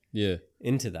locked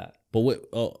into that. But what,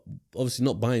 obviously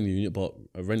not buying the unit, but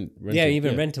a rental. Yeah,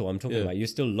 even rental. I'm talking about. You're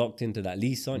still locked into that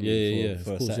lease, aren't you?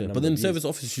 For a certain number. But then service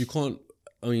office, you can't.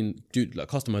 I mean,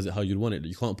 customize it how you'd want it.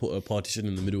 You can't put a partition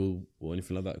in the middle or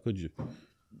anything like that, could you?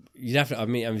 You'd have to. I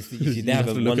mean, if you have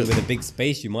one with a big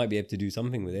space, you might be able to do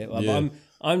something with it.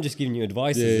 I'm just giving you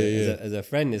advice as a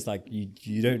friend. It's like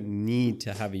you don't need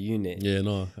to have a unit. Yeah,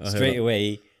 no. Straight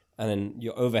away, and then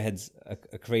your overheads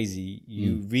are crazy.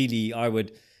 You really, I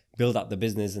would build up the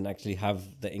business and actually have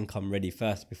the income ready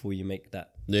first before you make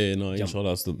that. Yeah, no,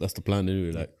 inshallah, that's the plan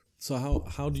anyway. Like, so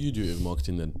how do you do it with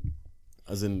marketing then?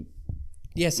 As in.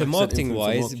 Yeah, so marketing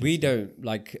wise, we don't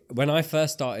like when I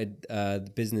first started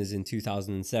the business in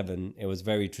 2007, it was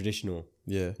very traditional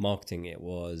marketing. It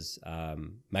was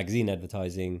magazine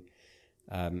advertising.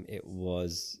 It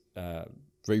was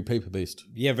very paper based.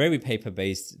 Yeah, very paper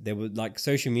based. There was like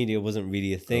social media wasn't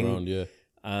really a thing.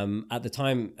 Around, at the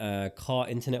time, car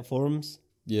internet forums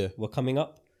were coming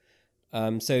up.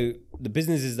 So the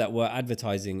businesses that were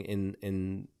advertising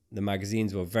in the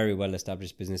magazines were very well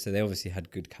established business, so they obviously had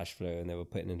good cash flow and they were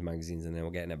putting into magazines and they were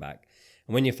getting it back.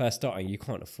 And when you're first starting, you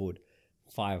can't afford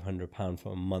 £500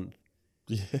 for a month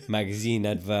magazine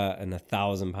advert and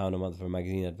 £1,000 a month for a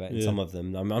magazine advert. And some of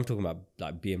them, I'm talking about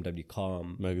like BMW car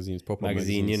magazines, proper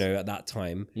magazine, magazines. You know, at that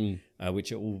time,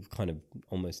 which are all kind of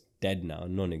almost dead now,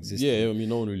 non-existent. Yeah, I mean,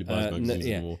 no one really buys magazines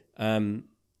anymore.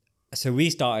 So we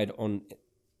started on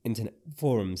internet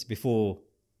forums before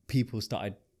people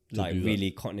started like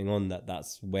really cottoning on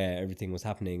that's where everything was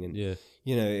happening. And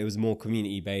you know, it was more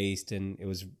community based and it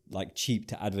was like cheap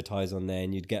to advertise on there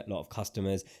and you'd get a lot of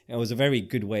customers. It was a very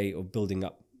good way of building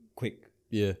up quick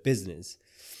business.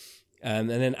 And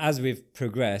then as we've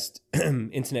progressed,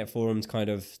 internet forums kind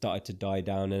of started to die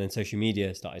down and then social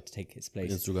media started to take its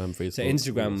place. Instagram, Facebook. So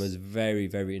Instagram was very,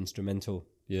 very instrumental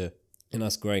in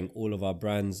us growing all of our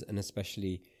brands and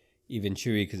especially even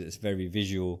Chewy because it's very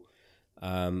visual.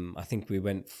 I think we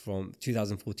went from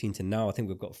 2014 to now. I think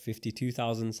we've got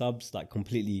 52,000 subs, like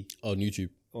completely on YouTube.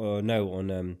 Or no,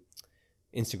 on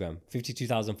Instagram,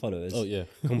 52,000 followers. Oh yeah,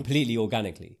 completely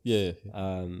organically. Yeah.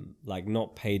 Like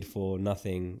not paid for,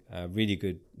 nothing. Really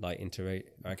good like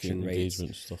interaction rates,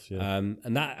 engagement stuff. Yeah.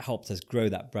 And that helped us grow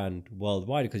that brand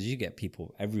worldwide because you get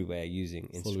people everywhere using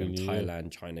Instagram,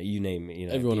 Thailand, China, you name it. You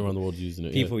know, everyone around the world using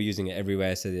it. People using it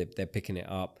everywhere, so they're picking it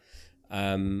up.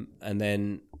 And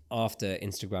then after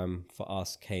Instagram for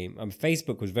us came,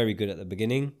 Facebook was very good at the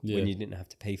beginning when you didn't have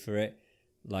to pay for it,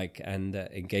 and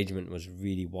engagement was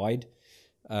really wide.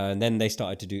 And then they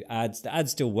started to do ads. The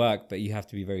ads still work, but you have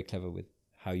to be very clever with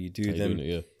how you do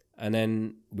them. And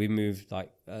then we moved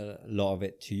like a lot of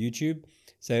it to YouTube.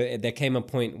 So there came a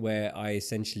point where I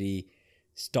essentially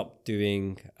stopped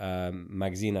doing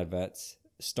magazine adverts,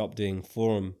 stopped doing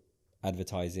forum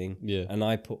advertising, and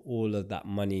I put all of that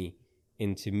money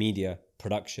into media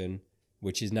production,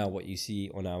 which is now what you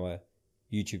see on our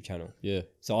YouTube channel. Yeah.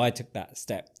 So I took that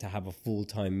step to have a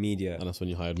full-time media. And that's when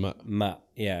you hired Matt.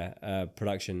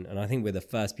 Production. And I think we're the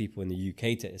first people in the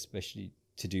UK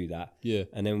to do that. Yeah.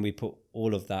 And then we put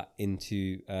all of that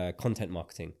into content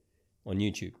marketing on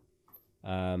YouTube.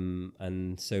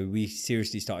 And so we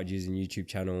seriously started using YouTube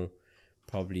channel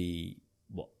probably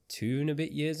 2 and a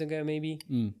bit years ago, maybe.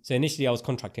 So initially I was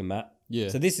contracting Matt. Yeah.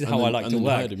 So this is how I like to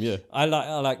work. Him, I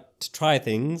like to try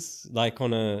things like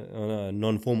on a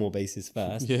non-formal basis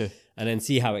first. And then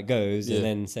see how it goes and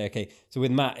then say, okay. So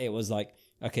with Matt, it was like,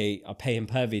 okay, I'll pay him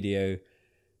per video,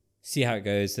 see how it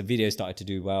goes. The video started to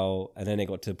do well. And then it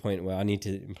got to the point where I need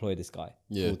to employ this guy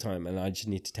full time. And I just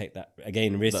need to take that,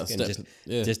 again, risk and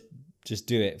just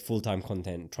do it full-time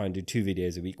content, try and do 2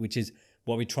 videos a week, which is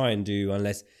what we try and do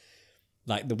unless...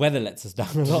 Like the weather lets us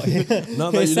down a lot.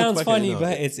 It sounds funny,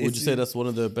 but it's... Would you say that's one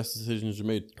of the best decisions you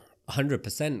made?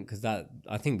 100%, because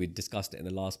I think we discussed it in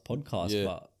the last podcast,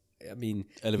 but I mean,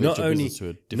 not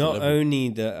only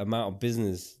the amount of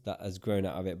business that has grown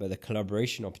out of it, but the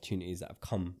collaboration opportunities that have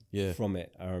come from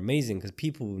it are amazing because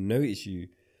people notice you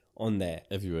on there.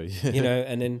 Everywhere. You know,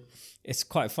 and then it's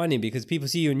quite funny because people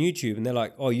see you on YouTube and they're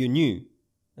like, oh, you're new.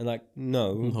 And like,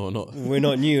 no, not. We're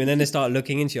not new. And then they start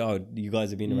looking into, you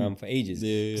guys have been around for ages.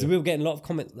 Because we were getting a lot of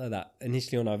comments like that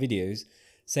initially on our videos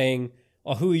saying,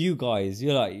 oh, who are you guys?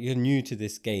 You're new to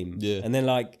this game. Yeah. And then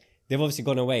like, they've obviously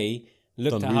gone away,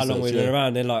 looked at how long we've been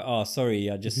around. They're like, oh, sorry,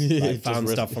 I just found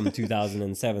stuff from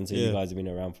 2007. So you guys have been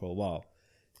around for a while.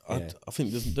 I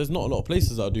think there's not a lot of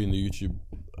places that are doing the YouTube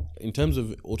in terms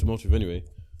of automotive anyway.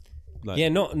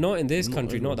 Like, not in this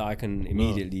country. Not that I can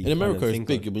immediately. In America, it's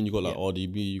big. I mean, you got like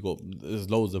RDB. There's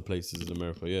loads of places in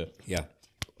America. Yeah.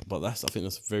 But I think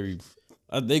that's very.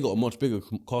 They got a much bigger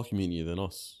car community than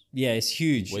us. Yeah, it's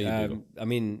huge. Way bigger. I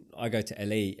mean, I go to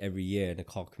LA every year, and the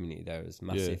car community there is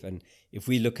massive. And if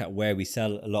we look at where we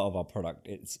sell a lot of our product,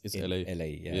 it's in LA.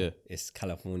 Yeah, it's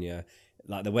California.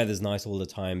 Like the weather's nice all the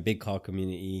time. Big car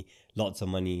community, lots of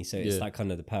money. So it's like kind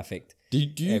of the perfect. Do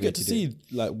you get to see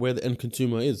like where the end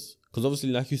consumer is? Because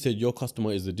obviously, like you said, your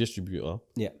customer is the distributor.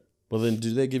 Yeah. But then,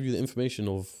 do they give you the information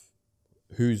of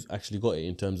who's actually got it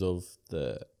in terms of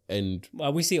the end?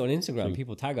 Well, we see it on Instagram.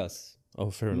 People tag us. Oh,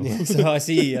 fair enough. So I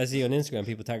see on Instagram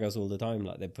people tag us all the time.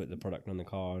 Like they put the product on the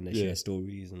car and they share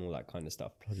stories and all that kind of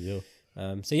stuff. Bloody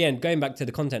hell. So yeah, and going back to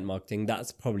the content marketing,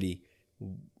 that's probably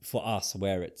for us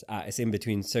where it's at. It's in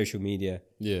between social media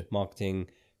marketing,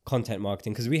 content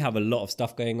marketing, because we have a lot of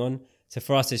stuff going on. So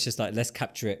for us, it's just like, let's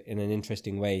capture it in an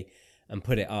interesting way and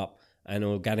put it up, and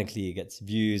organically it gets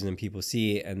views and people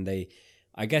see it, and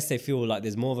I guess they feel like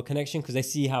there's more of a connection because they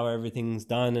see how everything's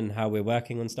done and how we're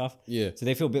working on stuff. Yeah. So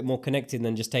they feel a bit more connected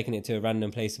than just taking it to a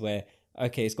random place where,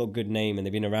 okay, it's got a good name and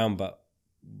they've been around, but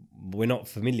we're not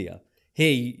familiar.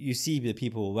 Here, you see the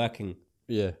people working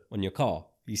on your car.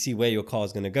 You see where your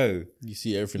car's going to go. You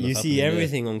see everything. You see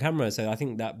everything on camera. So I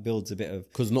think that builds a bit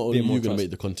of... Because not only are you going to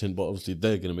make the content, but obviously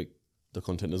they're going to make the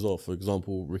content as well. For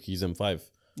example, Ricky's M5.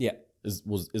 Yeah. Is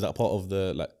that part of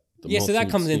the... like? So that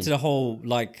comes into the whole,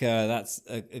 like, that's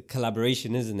a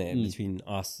collaboration, isn't it, between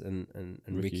us and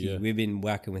Ricky. Yeah. We've been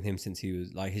working with him since he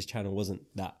was, like, his channel wasn't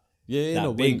that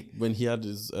big. When he had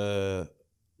his, I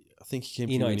think he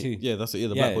came to E92. Yeah, that's it,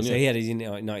 the black one, so he had his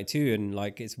E92, and,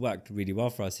 like, it's worked really well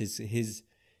for us. His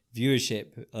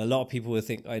viewership, a lot of people will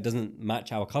think it doesn't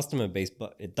match our customer base,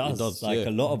 but it does. Like, a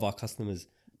lot of our customers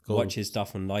watch his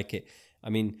stuff and like it.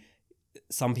 I mean,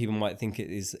 some people might think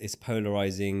it's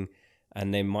polarizing,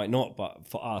 and they might not, but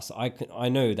for us, I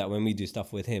know that when we do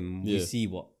stuff with him, we see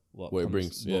what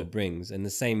it brings, and the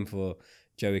same for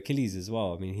Joe Achilles as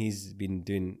well. I mean, he's been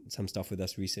doing some stuff with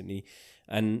us recently,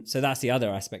 and so that's the other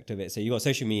aspect of it. So you got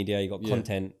social media, you got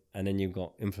content, and then you've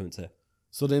got influencer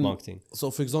marketing.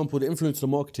 So for example, the influencer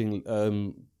marketing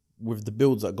with the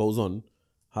builds that goes on,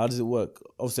 how does it work?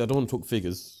 Obviously, I don't want to talk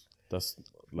figures. That's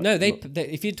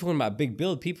if you're talking about a big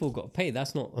build, people got to pay.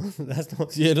 That's not.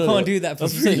 Can't do that for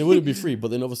free. It wouldn't be free, but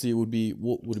then obviously it would be.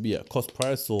 What would it be at cost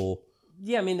price or?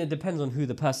 Yeah, I mean it depends on who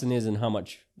the person is and how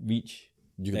much reach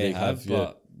they have.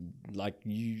 But like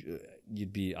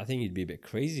you'd be. I think you'd be a bit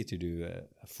crazy to do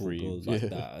a full build like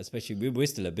that. Especially we're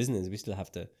still a business. We still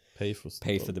have to pay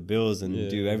for the bills and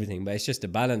do everything. But it's just a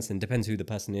balance, and depends who the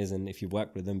person is and if you've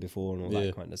worked with them before and all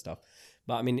that kind of stuff.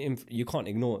 But I mean, you can't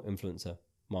ignore influencer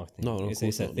marketing. No, it's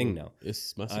a thing now.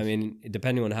 It's massive. I mean,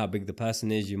 depending on how big the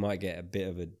person is, you might get a bit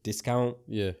of a discount.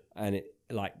 Yeah. And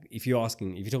if you're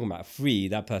talking about free,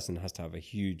 that person has to have a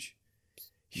huge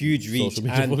reach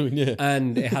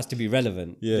and it has to be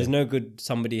relevant. Yeah. There's no good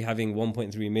somebody having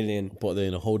 1.3 million. But they're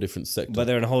in a whole different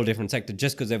sector.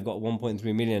 Just because they've got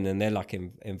 1.3 million and they're like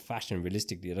in fashion,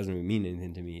 realistically, it doesn't really mean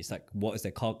anything to me. It's like, what is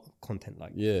their car content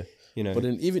like? Yeah. You know. But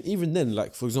then even then,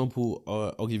 like, for example,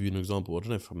 I'll give you an example. I don't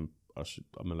know if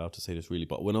I'm allowed to say this really,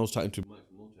 but when I was chatting to Mike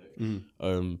from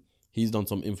Montec, he's done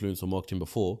some influencer marketing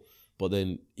before, but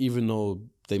then even though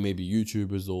they may be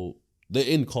YouTubers or they're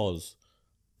in cars,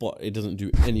 but it doesn't do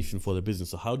anything for the business.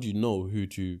 So how do you know who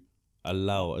to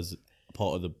allow as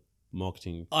part of the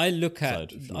marketing? I look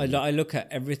at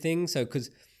everything. So because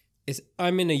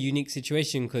I'm in a unique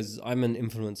situation because I'm an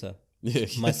influencer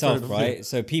myself, right?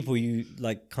 So people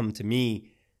come to me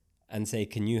and say,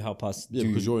 can you help us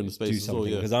because you're in the space do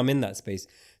something? Because I'm in that space.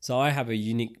 So I have a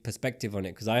unique perspective on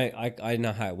it because I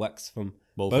know how it works from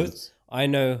both. I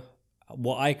know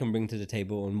what I can bring to the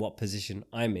table and what position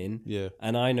I'm in. Yeah.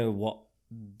 And I know what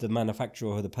the manufacturer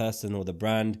or the person or the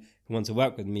brand who wants to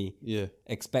work with me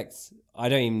expects. I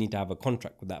don't even need to have a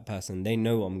contract with that person. They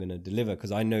know I'm going to deliver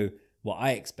because I know what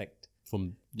I expect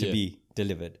to be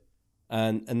delivered.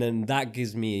 And then that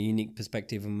gives me a unique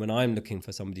perspective. And when I'm looking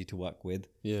for somebody to work with,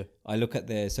 I look at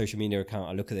their social media account,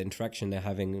 I look at the interaction they're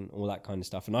having and all that kind of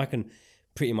stuff. And I can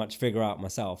pretty much figure out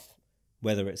myself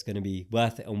whether it's going to be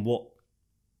worth it and what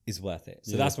is worth it.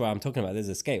 So that's what I'm talking about. There's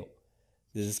a scale.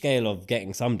 There's a scale of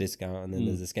getting some discount, and then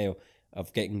there's a scale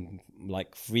of getting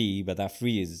like free, but that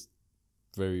free is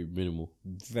very minimal.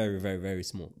 Very, very, very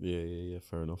small. Yeah.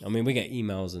 Fair enough. I mean, we get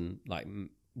emails and like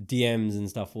DMs and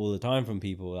stuff all the time from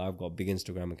people. I've got a big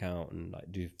Instagram account and like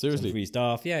do some free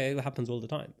stuff. Yeah, it happens all the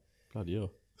time. Bloody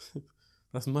hell.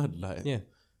 That's mad. Like,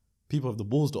 people have the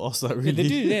balls to ask that, really. Yeah, they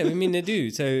do, yeah. I mean, they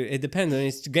do. So it depends. And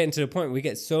it's getting to the point where we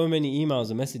get so many emails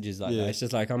and messages like that. It's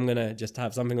just like, I'm going to just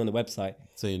have something on the website.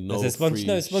 Saying no,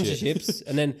 sponsorships.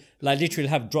 And then like literally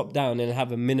have drop down and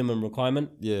have a minimum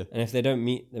requirement. Yeah. And if they don't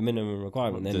meet the minimum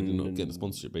requirement, then they're not getting the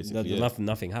sponsorship, basically.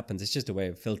 Nothing happens. It's just a way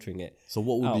of filtering it. So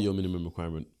what would be your minimum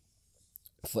requirement?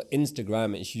 For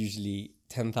Instagram, it's usually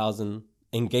 10,000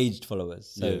 engaged followers.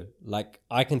 So like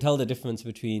I can tell the difference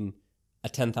between a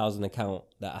 10,000 account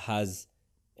that has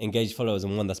engaged followers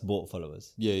and one that's bought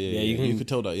followers. Yeah. You could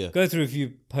tell that, Go through a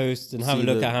few posts and have a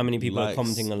look at how many people are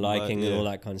commenting and liking and all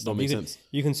that kind of stuff. That makes sense.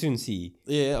 You can soon see.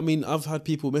 Yeah, I mean, I've had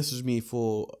people message me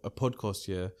for a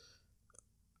podcast,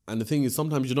 and the thing is,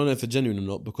 sometimes you don't know if they're genuine or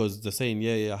not, because they're saying,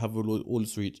 I have all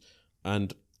this reach,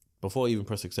 and before I even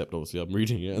press accept, obviously, I'm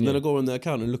reading it, and then I go on their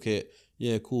account and look at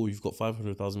it, cool, you've got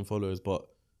 500,000 followers, but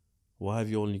why have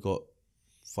you only got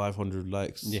 500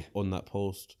 likes on that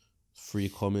post, 3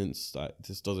 comments? Like,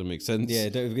 this doesn't make sense. Yeah,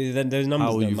 then those numbers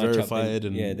how are you match verified?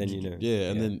 up, then you know.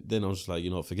 Then I was just like,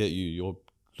 forget you. You're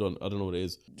done. I don't know what it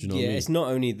is. Do you know what I mean? It's not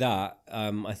only that.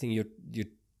 I think your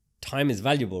time is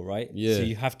valuable, right? Yeah. So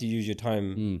you have to use your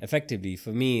time effectively.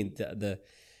 For me,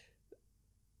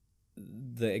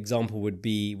 the example would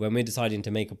be when we're deciding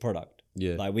to make a product.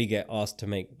 Yeah. Like we get asked to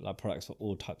make like products for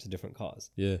all types of different cars.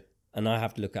 Yeah. And I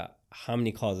have to look at how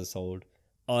many cars are sold.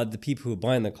 Are the people who are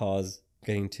buying the cars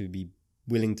going to be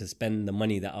willing to spend the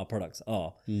money that our products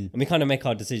are? And we kind of make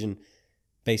our decision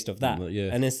based off that.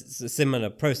 And it's a similar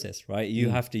process, right? You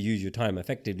have to use your time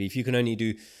effectively. If you can only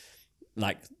do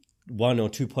like 1 or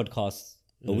 2 podcasts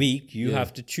a week, you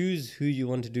have to choose who you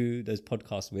want to do those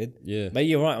podcasts with. Yeah. But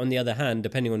you're right, on the other hand,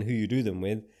 depending on who you do them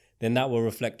with, then that will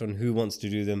reflect on who wants to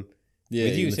do them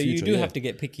with you. So you do have to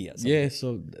get picky at some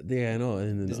point. I know.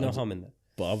 And there's no harm in that.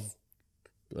 But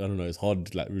I don't know, it's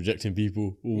hard, like rejecting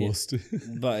people almost.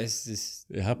 But it's just,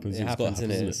 it happens. It happens,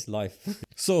 innit? It's life.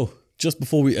 So just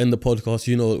before we end the podcast,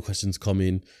 what questions come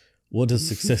in. What does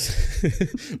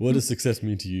success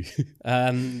mean to you?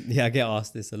 I get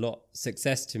asked this a lot.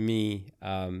 Success to me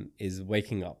is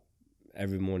waking up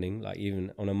every morning, like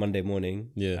even on a Monday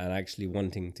morning, and actually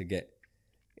wanting to get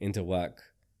into work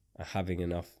and having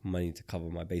enough money to cover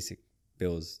my basic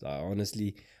bills.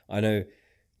 Honestly, I know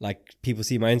like people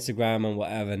see my Instagram and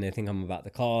whatever and they think I'm about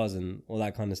the cars and all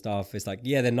that kind of stuff. It's like,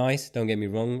 they're nice, don't get me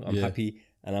wrong. I'm happy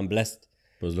and I'm blessed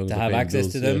to have access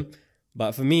to them.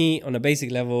 But for me, on a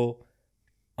basic level,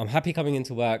 I'm happy coming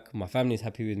into work. My family's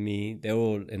happy with me. They're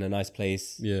all in a nice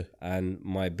place. Yeah. And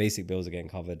my basic bills are getting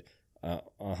covered.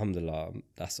 Alhamdulillah,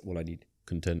 that's all I need.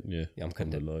 Content, yeah. Yeah, I'm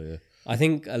content. Yeah. I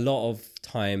think a lot of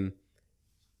time,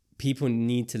 people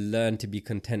need to learn to be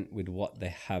content with what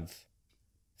they have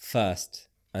first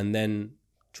and then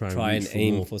try and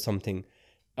aim for something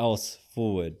else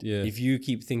forward. Yeah. If you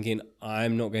keep thinking,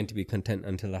 I'm not going to be content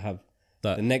until I have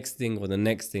the next thing or the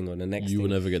next thing or the next thing. You will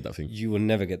never get that thing. You will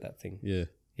never get that thing. Yeah.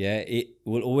 Yeah. It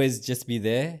will always just be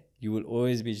there. You will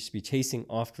always just be chasing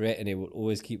after it and it will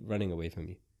always keep running away from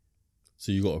you.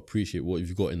 So you got to appreciate what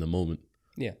you've got in the moment.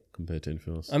 Yeah. Compared to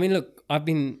anything else. I mean, look, I've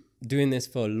been doing this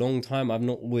for a long time. I've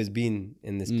not always been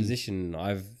in this position.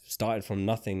 I've started from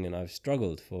nothing and I've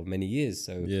struggled for many years.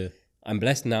 So I'm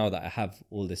blessed now that I have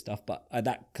all this stuff. But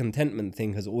that contentment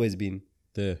thing has always been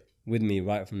there with me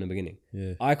right from the beginning.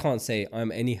 Yeah. I can't say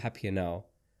I'm any happier now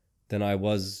than I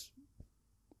was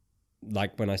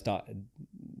like when I started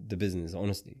the business,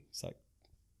 honestly. It's like,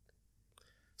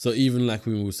 so even like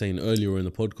we were saying earlier in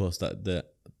the podcast that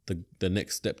the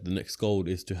next step, the next goal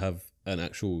is to have an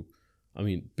actual,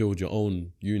 build your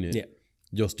own unit. Yeah.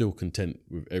 You're still content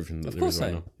with everything that there is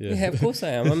right now. Yeah, of course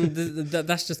I am.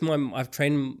 That's just I've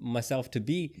trained myself to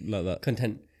be like that,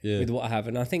 content with what I have.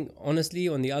 And I think honestly,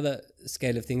 on the other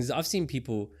scale of things, I've seen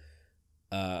people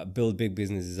build big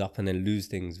businesses up and then lose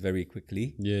things very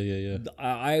quickly. Yeah.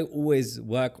 I always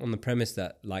work on the premise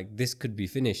that like this could be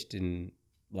finished in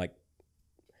like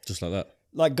just like that.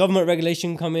 Like government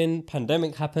regulation come in,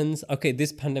 pandemic happens. Okay,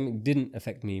 this pandemic didn't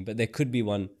affect me, but there could be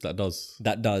one that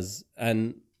does.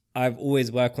 And I've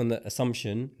always worked on the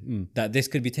assumption that this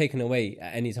could be taken away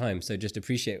at any time. So just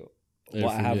appreciate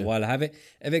what I have while I have it.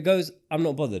 If it goes, I'm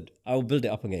not bothered. I will build it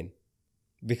up again.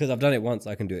 Because I've done it once,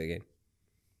 I can do it again.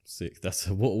 Sick.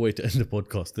 What a way to end the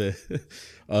podcast there.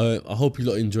 I hope you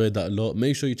lot enjoyed that a lot.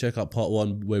 Make sure you check out part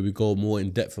 1 where we go more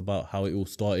in depth about how it all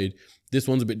started. This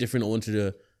one's a bit different. I wanted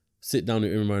to sit down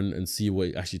with Imran and see what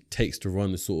it actually takes to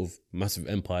run this sort of massive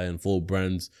empire and 4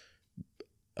 brands.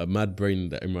 A mad brain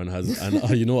that Imran has. And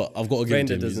you know what? I've got to give it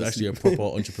to him. He's actually a proper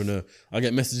entrepreneur. I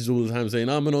get messages all the time saying,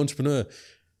 I'm an entrepreneur.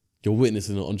 You're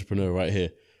witnessing an entrepreneur right here.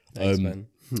 Thanks, man.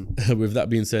 With that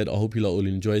being said, I hope you lot all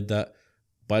enjoyed that.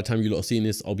 by the time you lot are seeing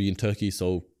this, I'll be in Turkey.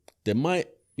 So there might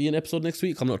be an episode next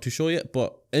week. I'm not too sure yet.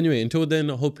 But anyway, until then,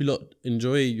 I hope you lot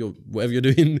enjoy your whatever you're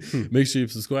doing. Make sure you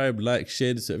subscribe, like,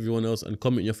 share this to everyone else, and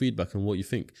comment your feedback and what you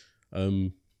think.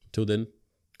 Till then,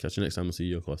 catch you next time on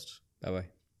CEOCAST. Bye-bye.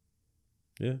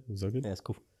 Yeah, was that good? Yeah, it's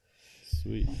cool.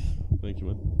 Sweet. Thank you,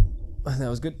 man. That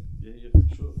was good. Yeah,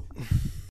 sure.